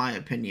 like, in my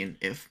opinion,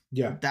 if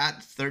Yeah,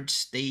 that third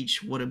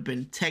stage would have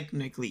been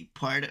technically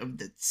part of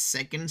the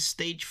second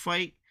stage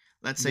fight,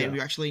 let's say yeah, we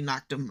actually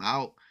knocked him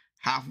out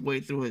halfway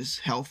through his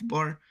health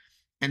bar,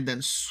 and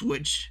then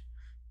switch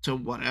to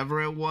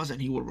whatever it was,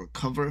 and he would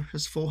recover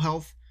his full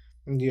health,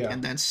 yeah,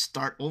 and then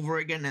start over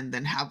again, and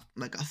then have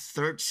like a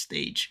third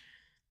stage,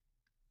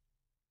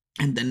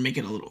 and then make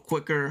it a little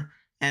quicker,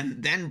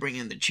 and then bring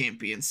in the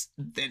champions,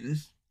 then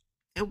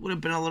it would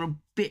have been a little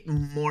bit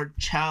more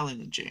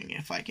challenging,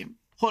 if I can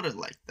put it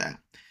like that.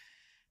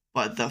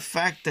 But the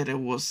fact that it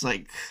was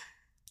like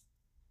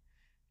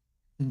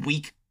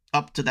weak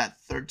up to that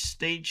third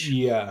stage,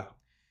 yeah.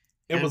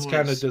 It it was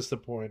kind of was,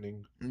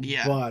 disappointing,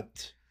 yeah,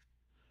 but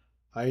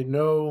I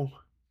know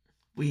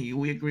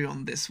we agree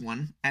on this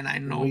one, and I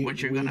know we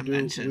what you're we gonna do we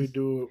mention.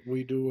 do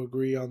we do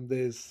agree on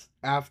this.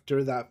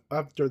 After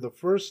the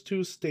first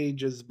two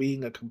stages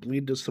being a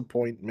complete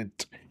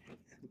disappointment,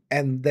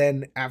 and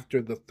then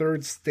after the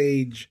third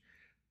stage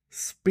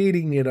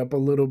speeding it up a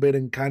little bit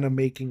and kind of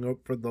making up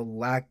for the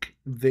lack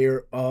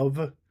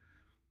thereof,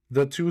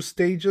 the two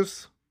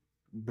stages,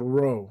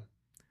 bro,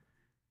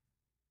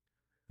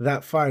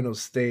 that final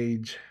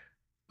stage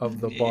of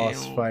the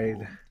boss fight,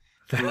 Ew.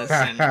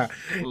 Listen,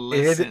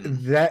 listen.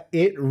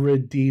 it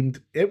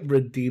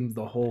redeemed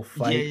the whole Yeah,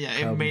 fight yeah,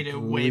 it made it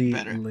way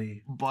better.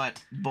 completely.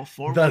 But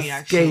before The we scale,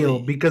 actually,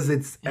 because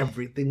it's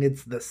everything,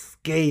 it's the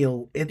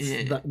scale, it's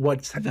yeah, the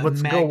what's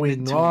going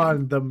magnitude.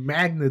 on, the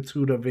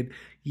magnitude of it.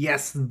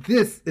 Yes,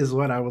 this is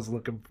what I was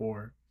looking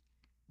for.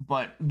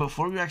 But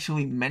before we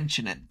actually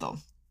mention it, though,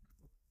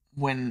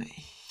 when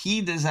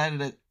he decided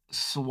to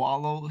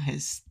swallow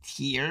his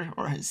tear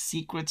or his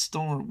secret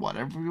stone or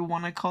whatever you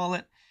want to call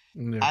it,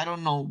 Yeah. I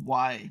don't know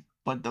why,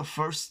 but the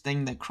first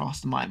thing that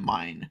crossed my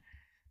mind,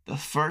 the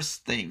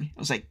first thing,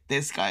 was like,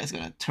 this guy is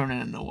gonna turn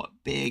into a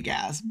big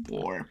ass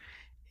boar,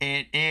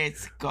 and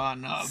it's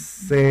gonna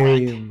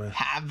wreak Same.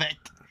 havoc.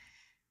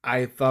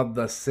 I thought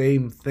the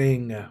same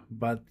thing,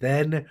 but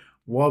then,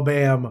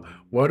 wabam,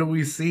 what do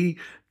we see?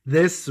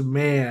 This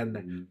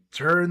man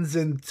turns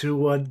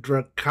into a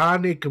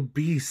draconic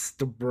beast,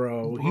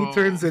 bro. He Bro,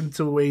 turns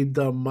into a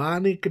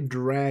demonic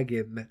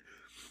dragon.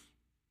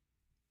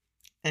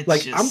 it's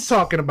Like just, I'm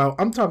talking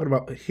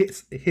about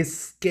his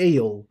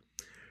scale,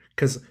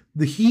 because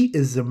he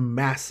is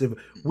massive.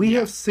 We yeah,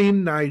 have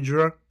seen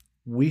Nidra,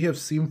 we have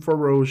seen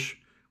Farosh,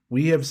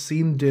 we have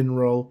seen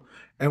Dinral,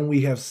 and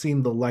we have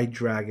seen the Light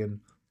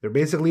Dragon. They're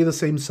basically the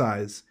same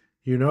size,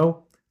 you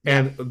know,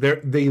 yeah, and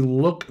they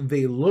look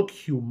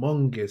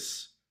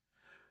humongous,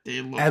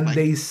 they look and like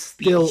they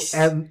still beasts.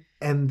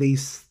 they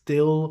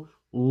still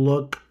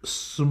look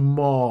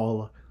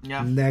small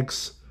Yeah,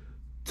 next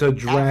to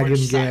average Dragon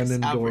size,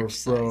 average Ganondorf,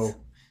 size.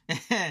 bro.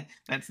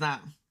 let's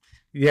not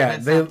Yeah,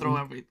 let's they not throw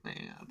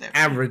everything out there.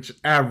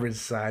 average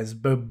size,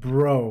 but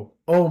bro,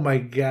 oh my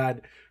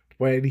god,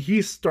 when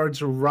he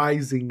starts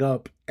rising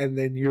up, and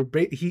then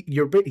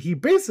he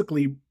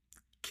basically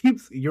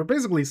keeps you're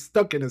basically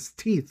stuck in his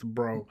teeth,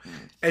 bro,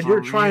 and For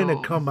you're trying to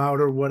real. come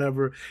out or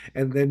whatever,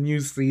 and then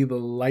you see the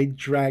light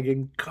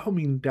dragon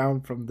coming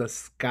down from the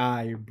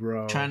sky,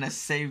 Trying bro. to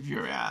save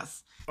your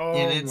ass.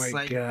 And Oh it's my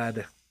like,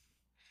 god,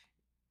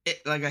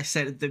 like I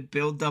said, the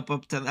build up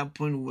to that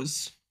point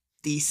was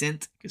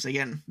decent. Because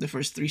again, the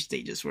first three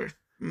stages were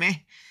meh.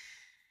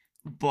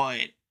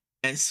 But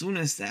as soon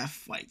as that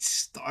fight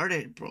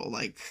started, bro,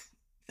 like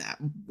that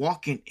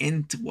walking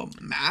into a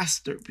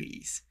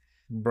masterpiece.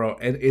 bro,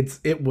 and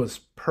it was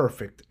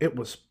perfect. It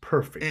was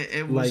perfect.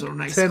 It was a Like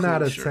nice 10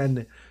 out of closure.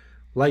 10.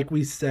 Like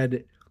we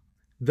said,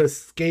 the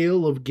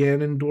scale of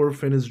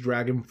Ganondorf in his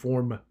dragon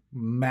form,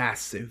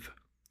 massive.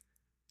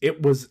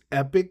 It was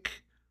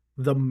epic.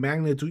 The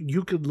magnitude,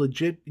 you can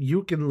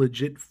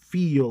legit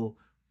feel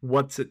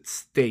what's at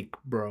stake,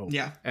 bro.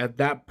 Yeah. At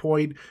that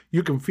point,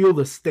 you can feel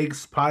the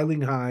stakes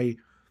piling high,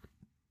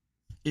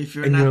 If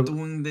you're and not you're,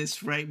 doing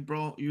this right,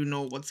 bro, you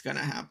know what's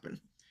gonna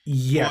happen.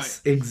 But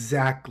yes,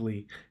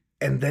 exactly.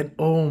 And then,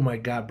 oh my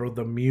god, bro,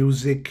 the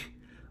music,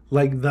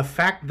 like the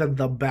fact that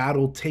the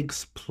battle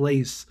takes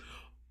place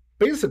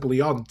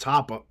basically on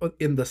top of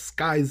in the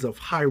skies of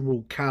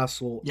Hyrule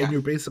Castle, and yeah,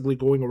 you're basically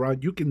going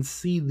around. You can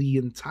see the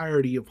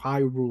entirety of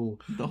Hyrule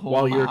the whole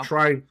while you're map.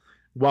 trying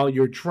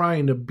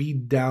to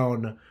beat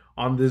down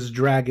on this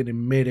dragon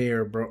in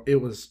midair, bro.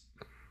 It was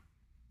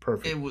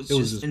perfect. It was It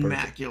was just just perfect.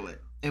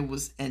 immaculate. It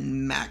was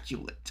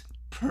immaculate.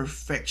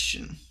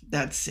 Perfection.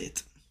 That's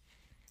it.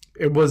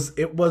 It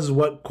was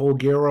what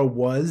Colgera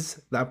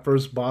was, that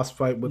first boss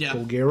fight with Yeah.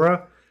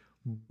 Colgera,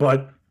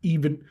 but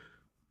even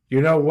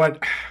you know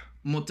what?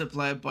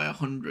 Multiply it by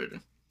 100.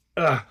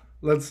 uh,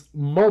 let's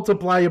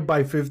multiply it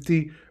by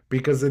 50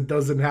 because it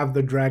doesn't have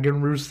the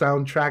Dragon Roost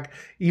soundtrack,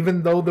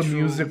 even though the True.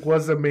 music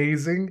was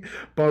amazing.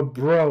 But,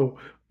 bro,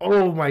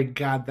 oh my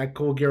god, that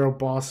Colgera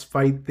boss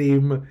fight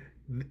theme,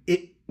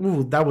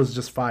 that was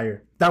just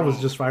fire. That was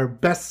just Bro. fire.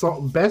 Best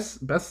song,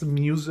 best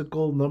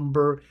musical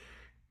number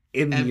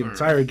in the Ever.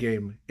 entire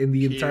game. In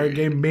the entire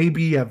game, Period.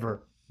 maybe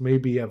ever.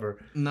 maybe ever.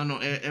 No,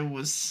 it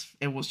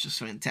was just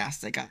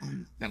fantastic.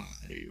 I'm not gonna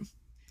lie to you.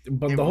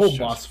 But It the was whole just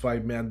boss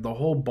fight, man, the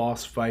whole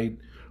boss fight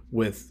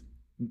with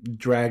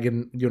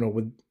dragon,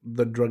 with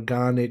the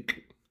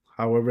dragonic,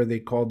 however they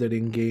called it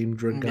in game,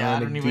 yeah. I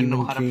don't dragonic even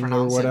know demon how to king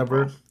or pronounce it, bro.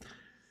 whatever.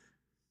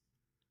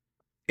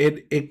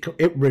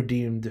 It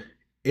redeemed.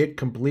 It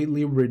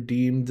completely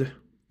redeemed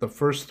the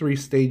first three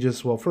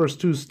stages. Well, first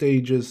two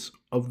stages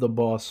of the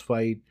boss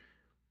fight.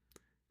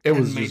 It And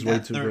was made just way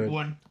that too third good.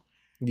 one.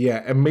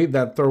 Yeah, and made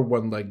that third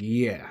one like,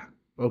 yeah,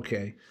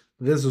 okay,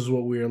 this is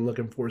what we were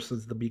looking for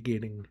since the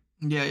beginning.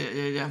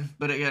 Yeah.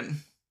 But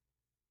again,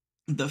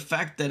 the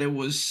fact that it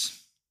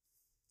was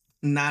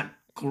not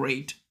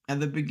great at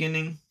the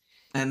beginning,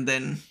 and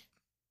then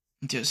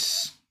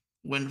just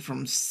went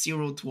from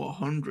 0 to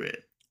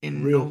 100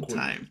 in Real no quick,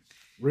 time.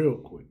 real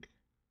quick.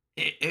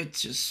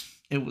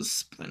 It was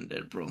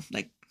splendid, bro.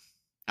 Like,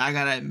 I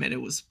gotta admit,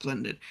 it was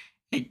splendid.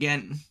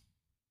 Again,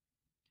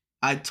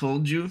 I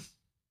told you,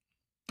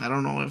 I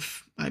don't know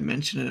if I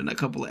mentioned it in a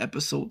couple of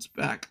episodes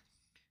back,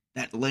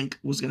 that Link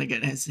was gonna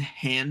get his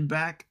hand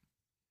back,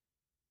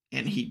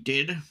 and he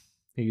did.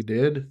 He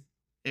did.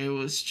 It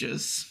was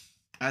just,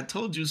 I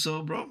told you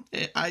so, bro.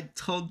 I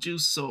told you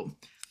so.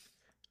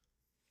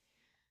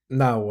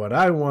 Now, what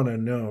I want to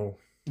know,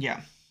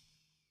 Yeah.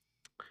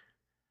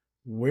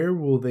 where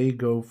will they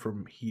go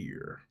from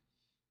here?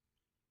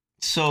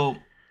 So,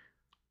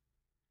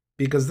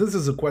 Because this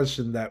is a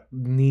question that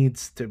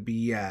needs to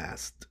be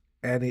asked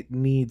and it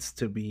needs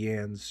to be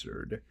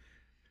answered.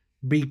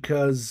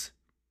 Because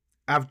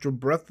after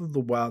Breath of the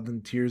Wild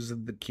and Tears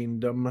of the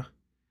Kingdom,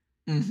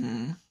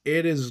 mm-hmm.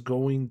 it is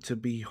going to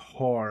be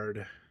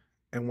hard.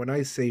 And when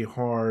I say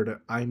hard,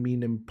 I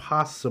mean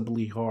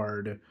impossibly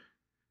hard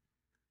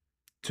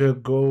to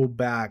go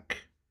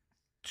back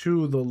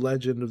to the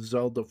Legend of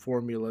Zelda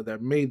formula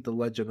that made the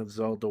Legend of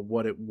Zelda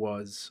what it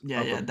was up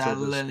Yeah, until that this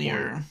point.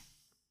 linear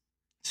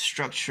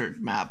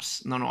structured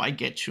maps. No, I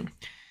get you.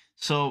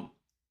 So,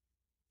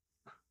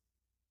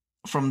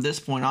 from this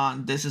point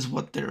on, this is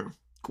what they're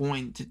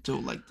going to do,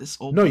 like this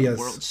No, open yes.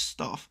 world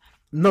stuff.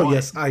 No, But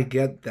yes, I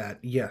get that.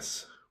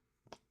 Yes.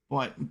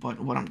 but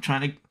what I'm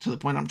trying to the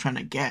point I'm trying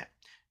to get,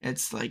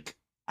 it's like,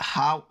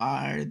 how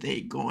are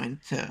they going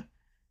to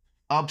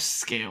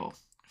upscale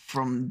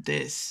from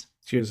this?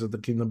 Tears of the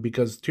Kingdom,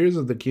 because Tears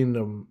of the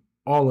Kingdom,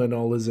 all in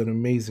all, is an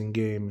amazing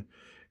game.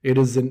 It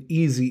is an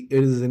easy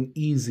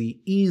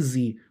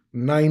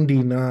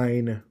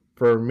 99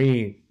 for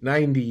me,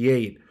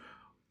 98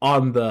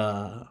 on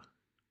the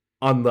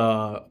 0 On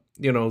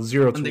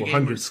to the gamer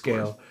 100 score.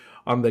 scale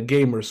on the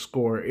gamer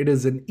score. It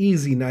is an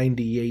easy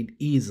 98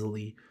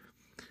 easily.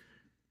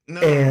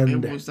 No, it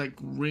And was like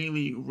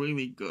really,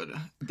 really good.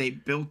 They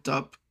built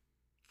up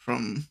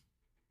from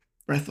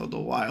Breath of the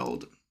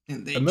Wild,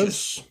 and they and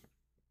just that's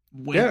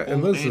went yeah,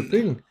 and all that's the in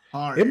thing. It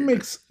hard.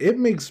 makes it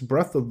makes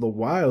Breath of the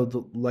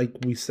Wild, like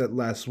we said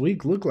last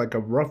week, look like a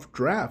rough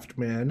draft,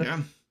 man.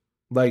 Yeah,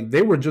 Like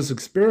they were just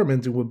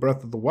experimenting with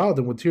Breath of the Wild,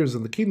 and with Tears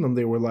of the Kingdom,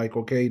 they were like,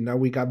 okay, now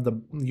we got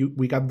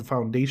the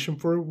foundation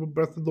for it with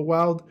Breath of the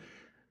Wild.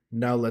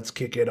 Now let's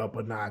kick it up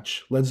a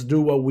notch. Let's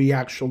do what we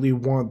actually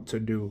want to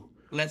do.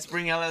 let's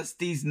bring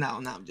LSDs now.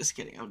 No, I'm just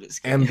kidding. I'm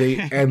just kidding.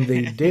 And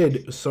they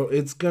did. So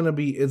it's gonna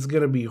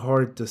be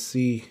hard to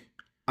see.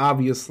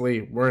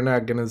 Obviously, we're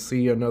not gonna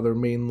see another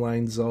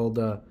mainline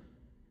Zelda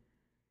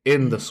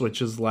in the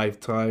Switch's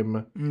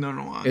lifetime. No,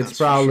 It's that's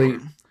for probably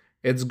sure.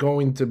 it's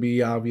going to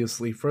be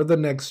obviously for the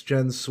next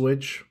gen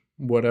Switch,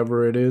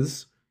 whatever it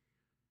is.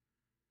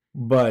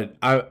 But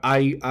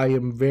I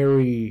am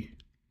Very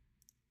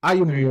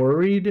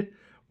worried,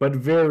 but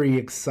very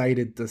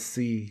excited to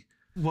see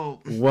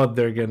well. what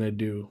they're gonna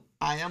do.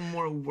 I am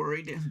more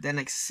worried than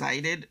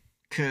excited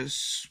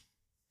because,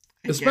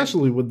 again,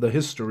 Especially with the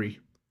history.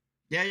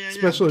 yeah.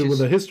 Especially with Because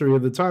the history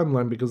of the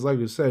timeline, because like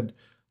you said,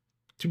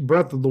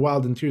 Breath of the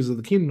Wild and Tears of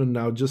the Kingdom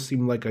now just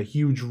seem like a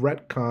huge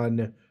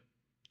retcon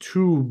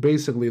to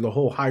basically the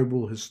whole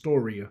Hyrule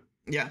Historia.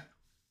 yeah.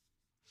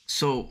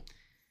 So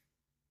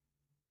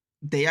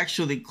they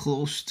actually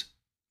closed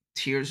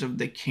Tears of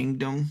the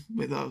Kingdom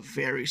with a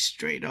very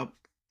straight up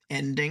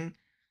ending.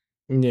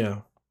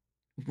 Yeah.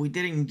 We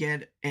didn't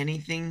get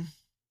anything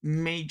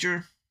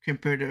major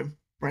compared to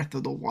Breath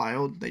of the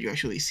Wild, that you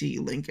actually see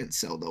Link and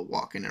Zelda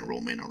walking and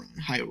roaming around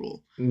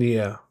Hyrule.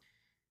 Yeah.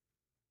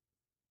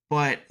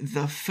 But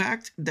the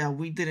fact that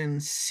we didn't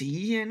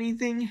see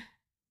anything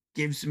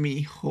gives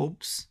me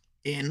hopes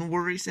and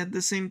worries at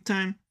the same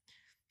time.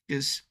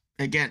 Because,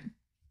 again,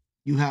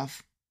 you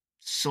have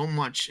so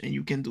much and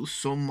you can do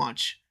so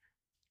much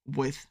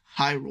with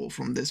Hyrule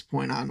from this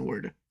point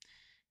onward.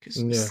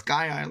 Because Yeah.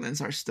 Sky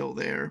Islands are still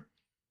there,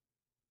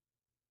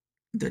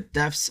 the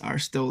depths are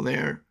still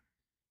there.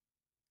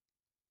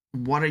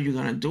 What are you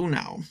gonna do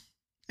now?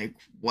 Like,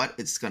 what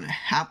is gonna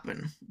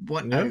happen?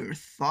 What are Yeah. your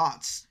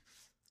thoughts?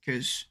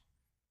 Because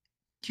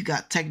you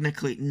got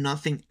technically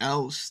nothing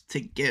else to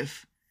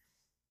give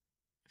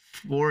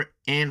for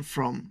and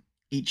from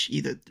each,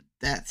 either the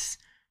deaths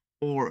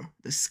or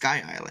the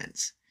Sky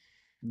Islands.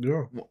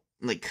 Yeah.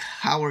 Like,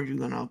 how are you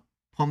gonna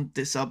pump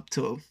this up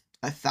to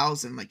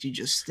 1,000 like you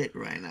just did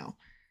right now.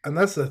 And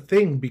that's the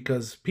thing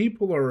because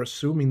people are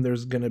assuming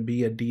there's going to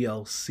be a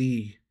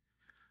DLC.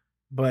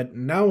 But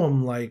now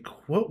I'm like,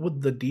 what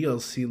would the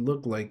DLC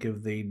look like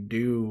if they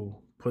do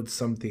put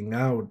something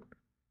out?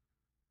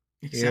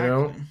 You Exactly.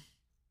 know?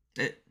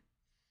 It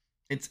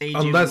it's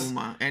AJ Unless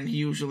Luma, and he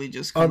usually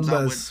just comes out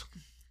with unless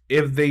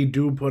if they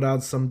do put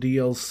out some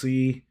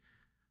DLC,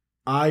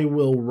 I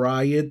will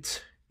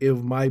riot if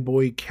my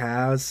boy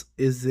Kaz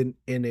isn't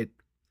in it.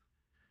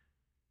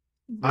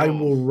 I bro.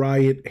 will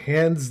riot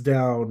hands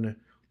down.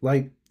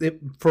 Like it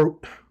for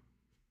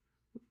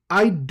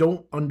I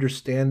don't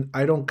understand,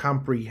 I don't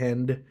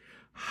comprehend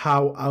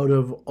how out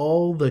of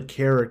all the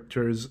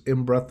characters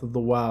in Breath of the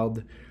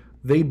Wild,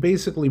 they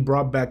basically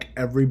brought back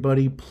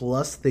everybody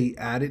plus they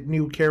added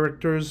new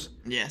characters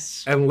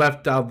Yes, and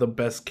left out the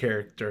best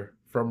character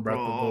from Breath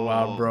of the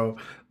Wild, bro.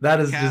 bro. That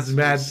is just Cass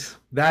mad. was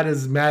That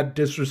is mad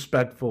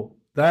disrespectful.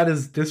 That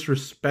is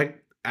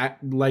disrespect at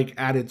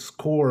its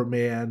core,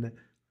 man.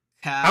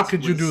 How Cass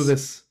could you do was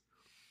this?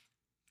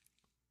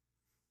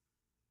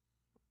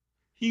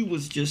 he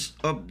was just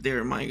up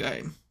there, my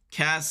guy.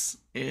 Cass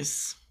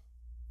is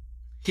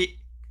he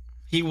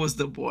he was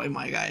the boy,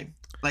 my guy.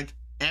 Like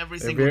every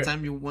If single you're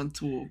time you went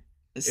to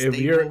a if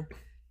you're stable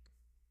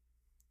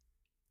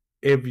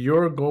if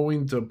you're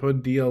going to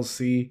put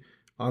DLC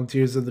on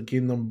Tears of the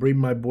Kingdom, bring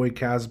my boy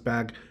Kaz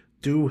back.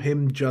 Do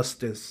him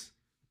justice.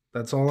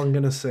 That's all I'm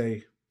gonna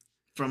say.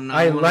 from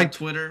I now on like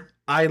Twitter,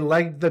 I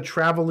like the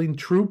traveling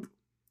troupe,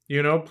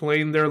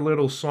 playing their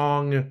little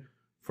song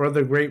for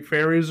the Great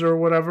Fairies or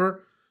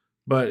whatever,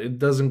 but it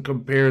doesn't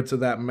compare to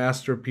that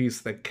masterpiece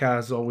that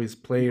Kaz always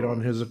played on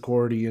bro. his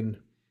accordion.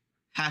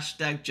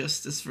 Hashtag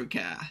justice for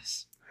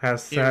Cass.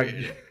 Hashtag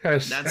Period.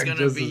 That's hashtag gonna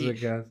justice be for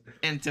Kaz.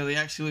 until they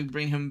actually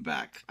bring him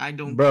back. I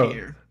don't Bro,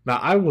 care. now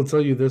I will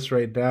tell you this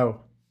right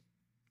now.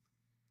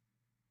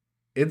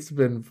 It's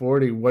been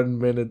 41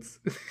 minutes.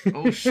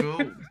 Oh,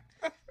 show.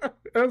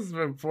 It's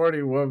been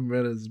 41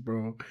 minutes,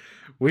 bro.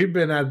 We've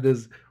been at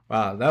this.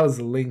 Wow, that was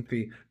a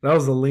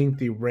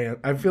lengthy rant.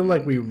 I feel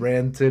like we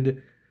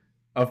ranted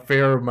a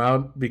fair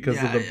amount because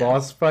of Yeah, the yeah.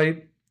 boss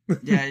fight.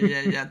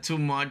 Yeah. Too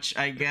much,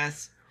 I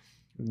guess.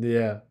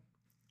 Yeah.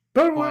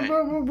 But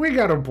But we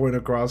got a point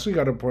across. We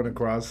got a point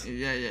across.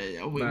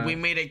 yeah. We Nah.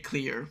 made it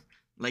clear.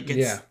 Like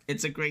Yeah,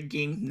 it's a great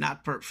game,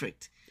 not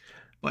perfect,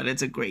 but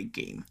it's a great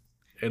game.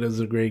 it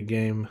is a great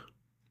game.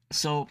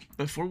 So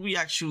before we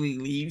actually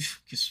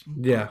leave, because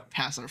we're Yeah.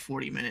 past our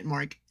 40-minute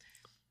mark,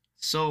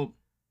 so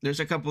there's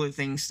a couple of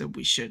things that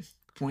we should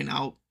point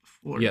out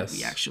before we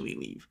Yes. actually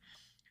leave.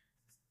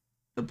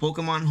 The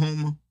Pokemon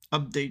Home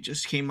update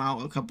just came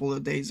out a couple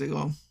of days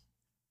ago.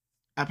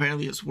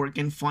 Apparently, it's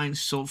working fine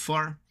so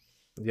far.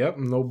 Yep.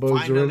 No bugs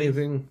or Finally,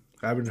 anything.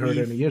 I haven't heard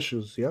we any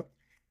issues. Yep.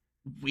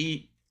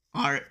 we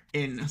are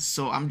in.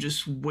 So I'm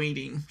just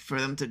waiting for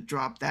them to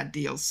drop that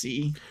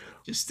DLC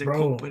just to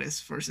cope Bro. with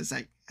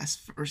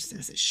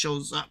as it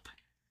shows up.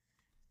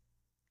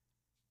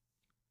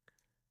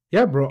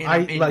 Yeah, bro. And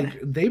I'm I in. like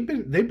they've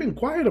been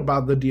quiet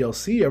about the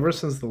DLC ever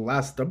since the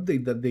last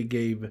update that they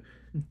gave.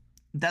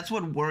 That's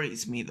what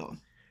worries me though,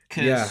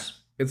 Yeah.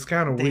 because It's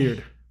kind of they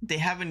weird. they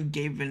haven't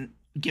given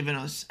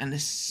us a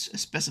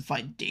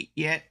specified date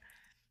yet,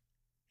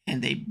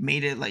 and they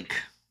made it like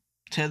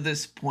to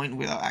this point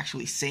without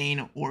actually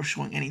saying or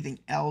showing anything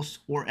else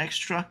or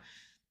extra.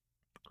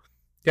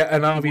 Yeah,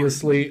 and It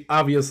worries me.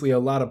 obviously a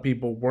lot of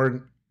people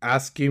weren't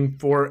asking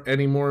for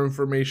any more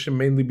information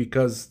mainly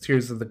because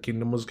Tears of the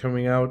Kingdom was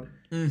coming out.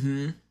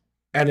 Mm-hmm.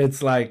 And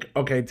it's like,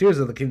 okay, Tears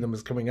of the Kingdom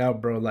is coming out,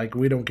 bro. Like,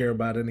 we don't care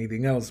about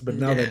anything else. But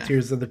now that Yeah.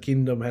 Tears of the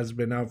Kingdom has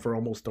been out for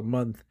almost a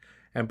month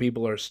and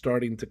people are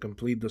starting to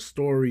complete the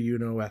story,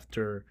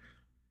 after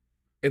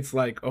it's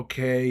like,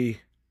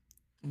 okay,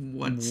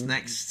 What's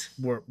next?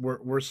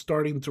 we're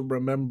starting to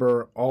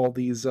remember all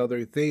these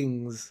other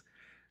things.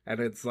 And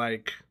it's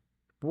like,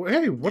 well,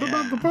 hey, what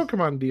about the Yeah.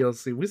 Pokemon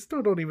DLC? We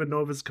still don't even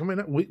know if it's coming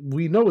out.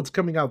 We know it's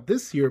coming out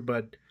this year,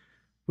 but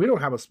we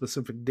don't have a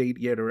specific date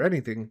yet or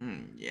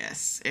anything.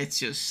 Yes. It's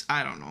just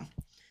I don't know.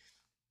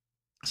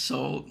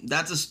 So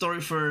that's a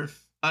story for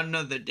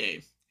another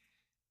day.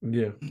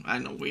 Yeah. I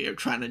know we are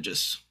trying to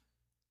just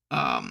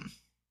um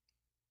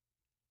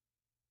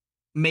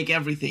make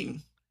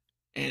everything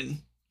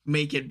and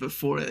make it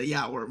before the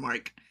hour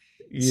mark.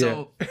 Yeah.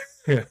 So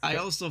I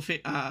also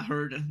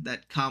heard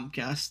that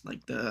Comcast,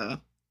 like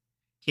the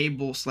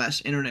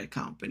cable/internet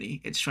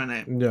company, it's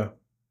trying to Yeah.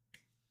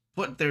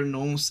 put their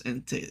nose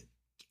into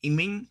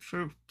gaming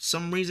for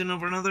some reason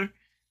or another,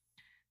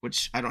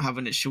 which I don't have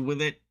an issue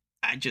with it.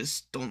 I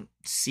just don't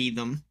see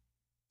them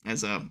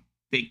as a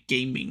big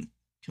gaming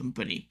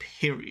company,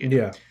 period.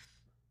 Yeah.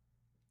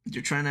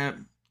 They're trying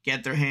to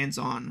get their hands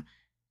on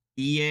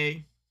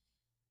EA,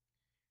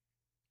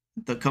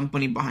 the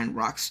company behind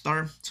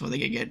Rockstar, so they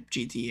can get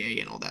GTA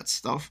and all that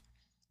stuff.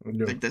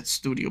 Yeah. Like that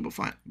studio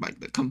behind, like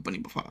the company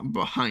behind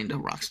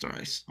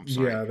Rockstar. I'm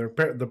sorry. Yeah,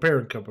 they're the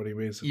parent company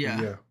basically.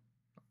 Yeah. Yeah.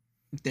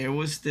 There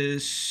was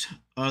this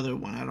other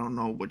one. I don't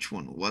know which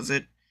one was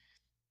it.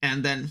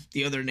 And then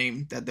the other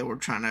name that they were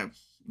trying to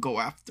go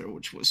after,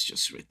 which was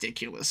just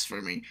ridiculous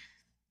for me,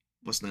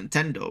 was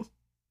Nintendo.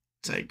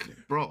 It's like,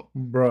 bro,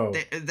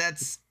 bro.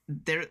 that's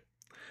they're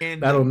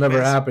in the That'll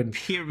never best happen.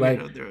 period Like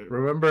of their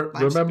remember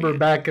lifespan.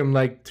 back in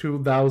like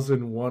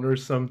 2001 or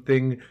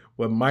something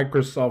when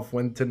Microsoft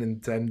went to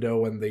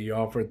Nintendo and they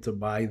offered to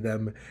buy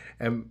them,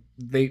 and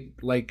they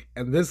like,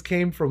 and this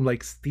came from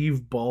like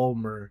Steve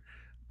Ballmer,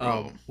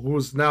 Bro,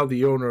 who's now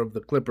the owner of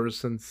the Clippers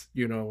since,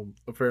 you know,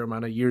 a fair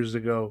amount of years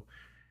ago,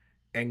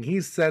 and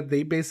he said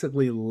they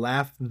basically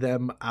laughed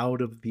them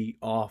out of the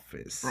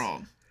office.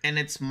 bro, and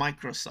it's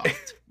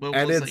Microsoft. Well, it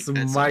And was it's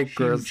like it's a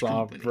huge Microsoft,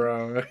 company.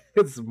 bro.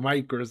 It's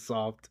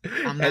Microsoft,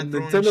 I'm not and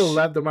throwing Nintendo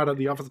left them out of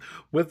the office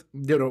with,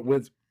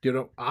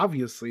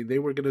 obviously they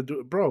were gonna do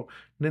it, bro.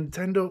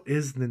 Nintendo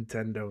is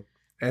Nintendo,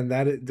 and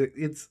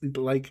it's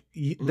like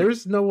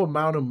there's no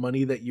amount of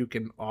money that you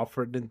can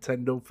offer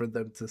Nintendo for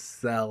them to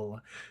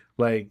sell.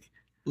 Like,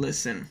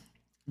 Listen,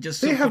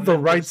 just they to have put the it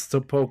rights this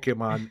to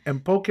Pokemon,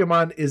 and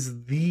Pokemon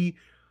is the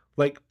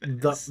like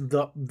best,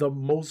 the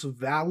most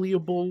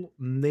valuable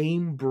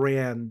name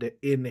brand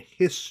in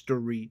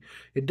history.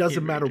 It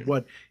doesn't matter period.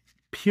 what.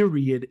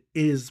 Period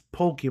is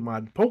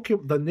Pokemon.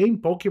 The name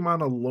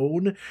Pokemon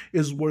alone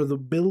is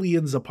worth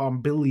billions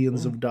upon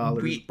billions of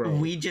dollars, bro.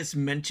 We just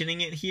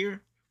mentioning it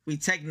here, we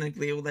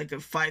technically owe like a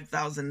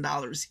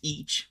 $5,000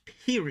 each.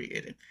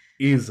 Period.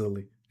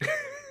 Easily.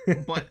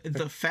 But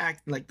the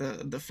fact, like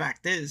the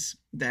fact is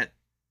that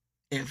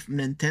if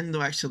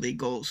Nintendo actually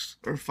goes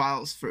or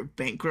files for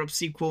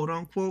bankruptcy, quote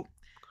unquote,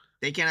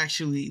 they can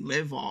actually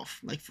live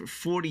off like for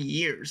 40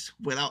 years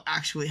without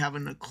actually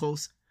having to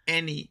close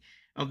any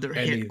of their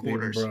Anything,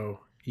 headquarters. bro.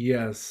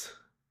 Yes.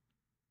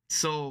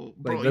 So,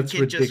 Like, bro, you that's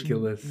can just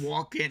ridiculous.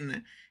 walk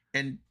in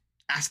and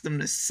ask them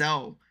to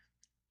sell.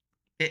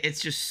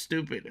 It's just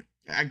stupid.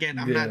 Again,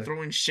 I'm not Yeah.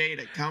 throwing shade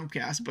at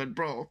Comcast, but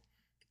bro,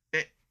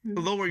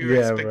 lower your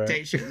Yeah, right.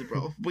 expectations,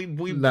 bro.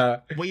 Nah.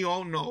 We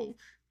all know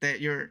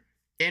that your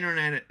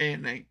internet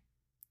and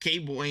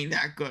cable ain't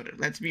that good.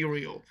 Let's be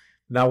real.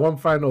 Now, one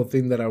final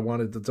thing that I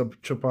wanted to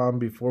touch upon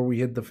before we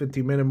hit the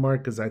 50-minute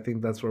mark, because I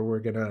think that's where we're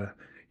gonna,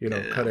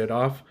 cut Yeah, it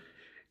off.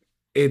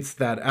 It's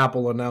that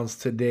Apple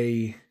announced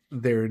today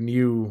their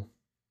new,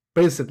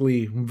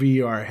 basically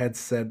VR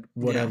headset,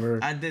 yeah, whatever.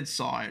 I did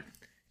saw it.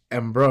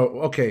 And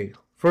bro, okay,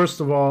 first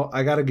of all,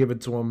 I gotta give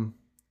it to him.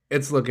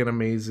 It's looking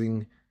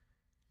amazing.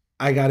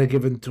 I gotta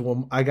give it to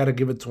him. I gotta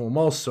give it to him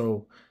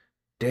also.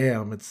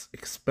 Damn, it's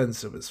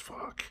expensive as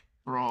fuck.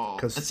 Bro,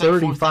 Cause it's like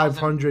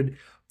 4,000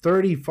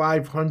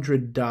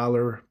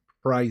 $3,500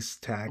 price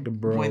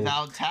tag, bro.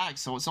 without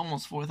tax, so it's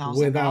almost four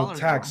thousand Without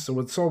dollars, bro. tax, so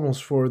it's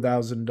almost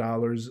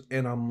 $4,000,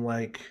 and I'm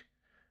like,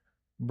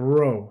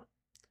 bro,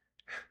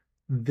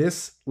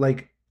 this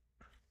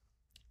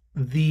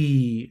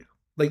the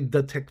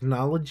the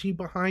technology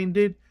behind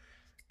it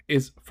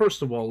is,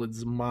 first of all,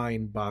 it's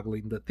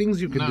mind-boggling. The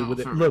things you can do No, with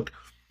it. for real. Look,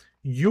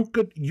 you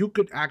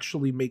could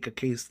actually make a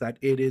case that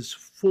it is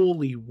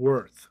fully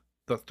worth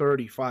the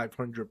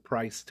 3,500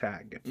 price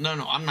tag. No,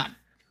 I'm not.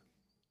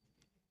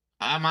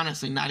 I'm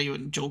honestly not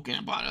even joking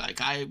about it.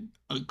 Like I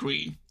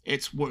agree,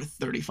 it's worth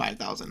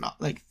 $35,000,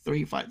 like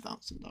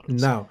 $35,000.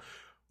 Now,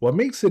 what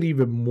makes it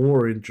even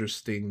more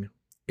interesting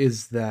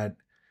is that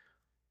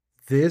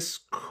this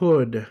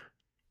could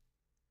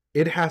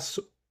it has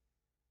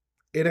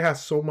it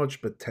has so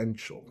much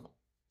potential.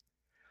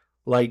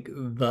 Like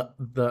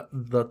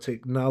the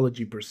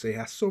technology per se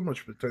has so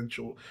much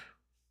potential.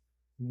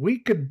 We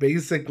could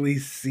basically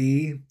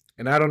see,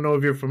 and I don't know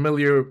if you're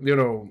familiar,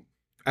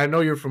 I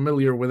know you're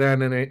familiar with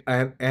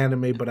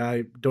anime, but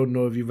I don't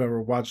know if you've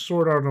ever watched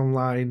Sword Art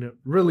Online.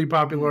 Really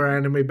popular Mm,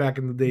 anime back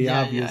in the day,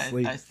 yeah, yeah,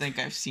 obviously. I think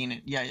I've seen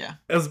it. Yeah, yeah,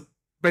 As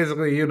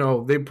basically,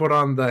 they put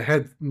on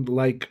the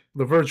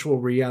the virtual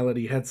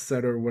reality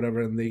headset or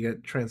whatever, and they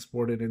get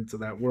transported into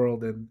that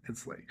world, and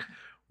it's like,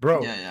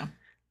 bro, yeah, yeah.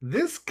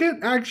 this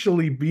could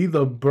actually be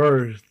the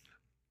birth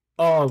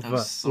of Of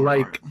Sword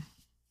Art.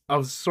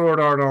 Sword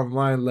Art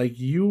Online, like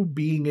you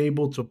being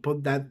able to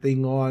put that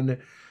thing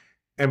on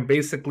and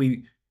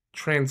basically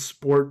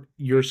transport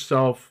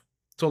yourself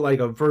to like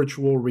a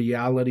virtual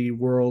reality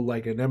world,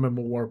 like an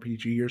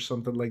MMORPG or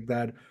something like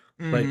that.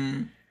 Like,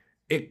 Mm-hmm.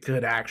 it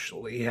could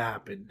actually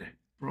happen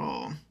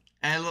Bro,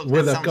 and look, that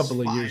with a sounds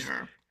couple of years,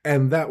 fire.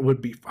 and that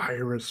would be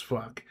fire as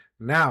fuck.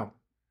 Now,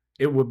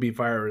 it would be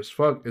fire as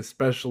fuck,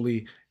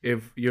 especially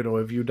if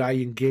you die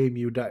in game,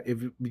 you die.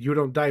 If you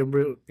don't die in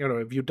real,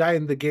 if you die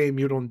in the game,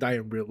 you don't die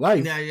in real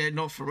Yeah, life, yeah,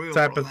 no, for real,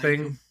 type bro. of Like,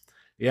 thing.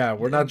 Yeah,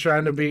 we're not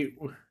trying to be.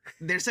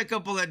 there's a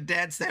couple of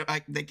deaths that I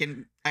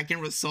can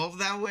resolve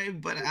that way,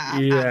 but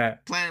I'm not Yeah,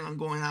 planning on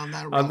going down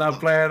that I'm route not though.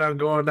 planning on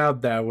going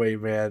out that way,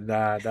 man.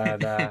 Nah, nah,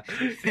 nah.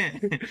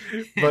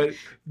 But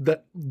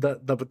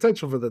the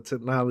potential for the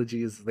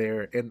technology is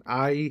there, and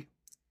I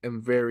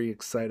am very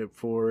excited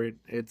for it.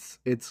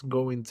 It's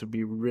going to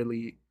be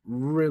really,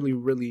 really,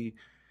 really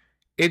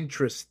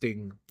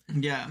interesting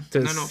Yeah,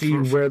 to no, no, see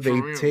where for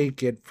they real.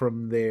 take it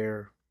from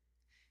there.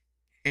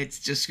 It's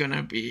just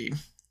gonna be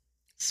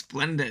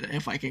splendid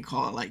if I can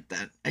call it like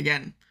that.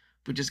 Again,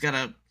 we just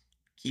gotta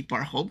keep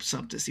our hopes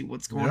up to see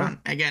what's going Yeah.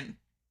 on. Again,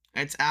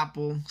 It's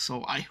Apple,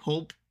 so I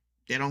hope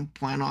they don't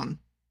plan on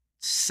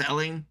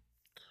selling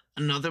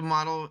another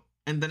model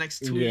in the next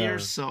 2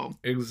 years. Yeah, So,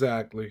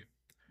 exactly.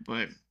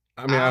 but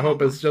I mean, I I don't know, hope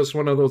bro. it's just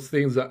one of those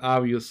things that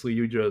obviously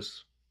you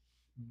just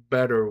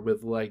better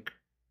with, like,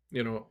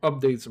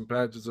 updates and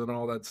patches and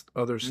all that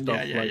other Yeah, stuff,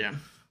 like yeah.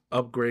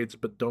 upgrades,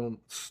 but don't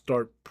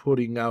start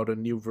putting out a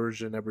new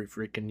version every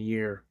freaking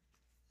year.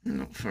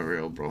 No, for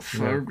real, bro. Yeah.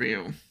 For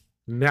real.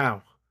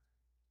 Now,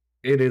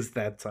 it is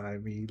that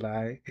time,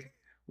 Eli.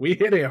 We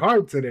hit it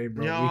hard today,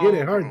 bro. We hit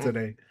Yo, it hard bro.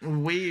 today.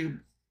 We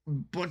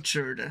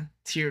butchered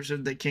Tears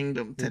of the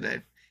Kingdom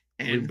today.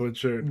 We And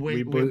butchered.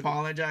 we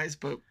apologize,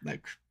 but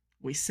like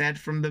we said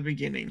from the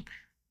beginning,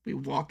 we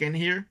walk in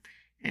here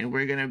and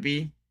we're gonna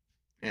be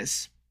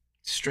as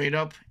straight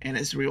up and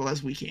as real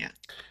as we can.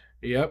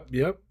 Yep,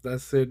 yep.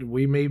 That's it.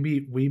 We may be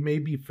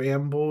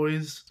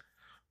fanboys,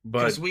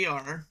 Because but we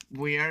are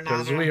not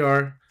because we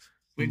are,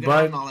 we're gonna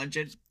but acknowledge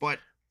it, but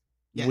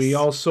we yes.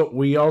 also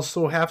we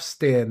also have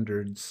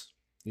standards,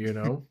 you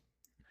know.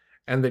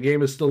 And the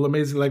game is still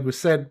amazing. Like we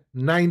said,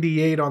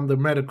 98 on the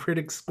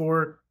Metacritic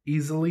score,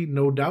 easily,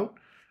 no doubt.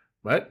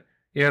 But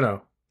you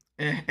know,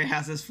 It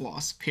has its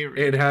flaws, it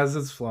period. has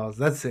its flaws.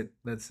 That's it.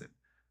 That's it.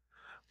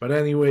 But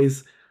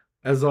anyways,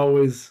 as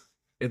always,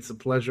 it's a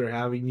pleasure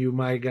having you,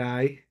 my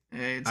guy.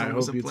 It's I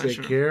always hope a you take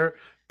pleasure. care.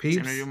 Seeing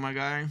you, Peeps, my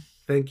guy.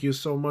 thank you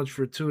so much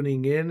for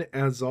tuning in,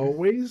 as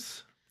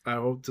always. I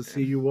hope to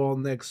see you all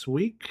next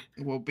week.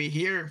 We'll be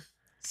here.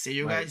 See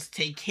you Like, guys.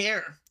 Take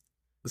care.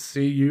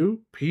 see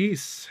you.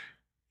 Peace.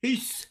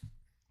 Peace.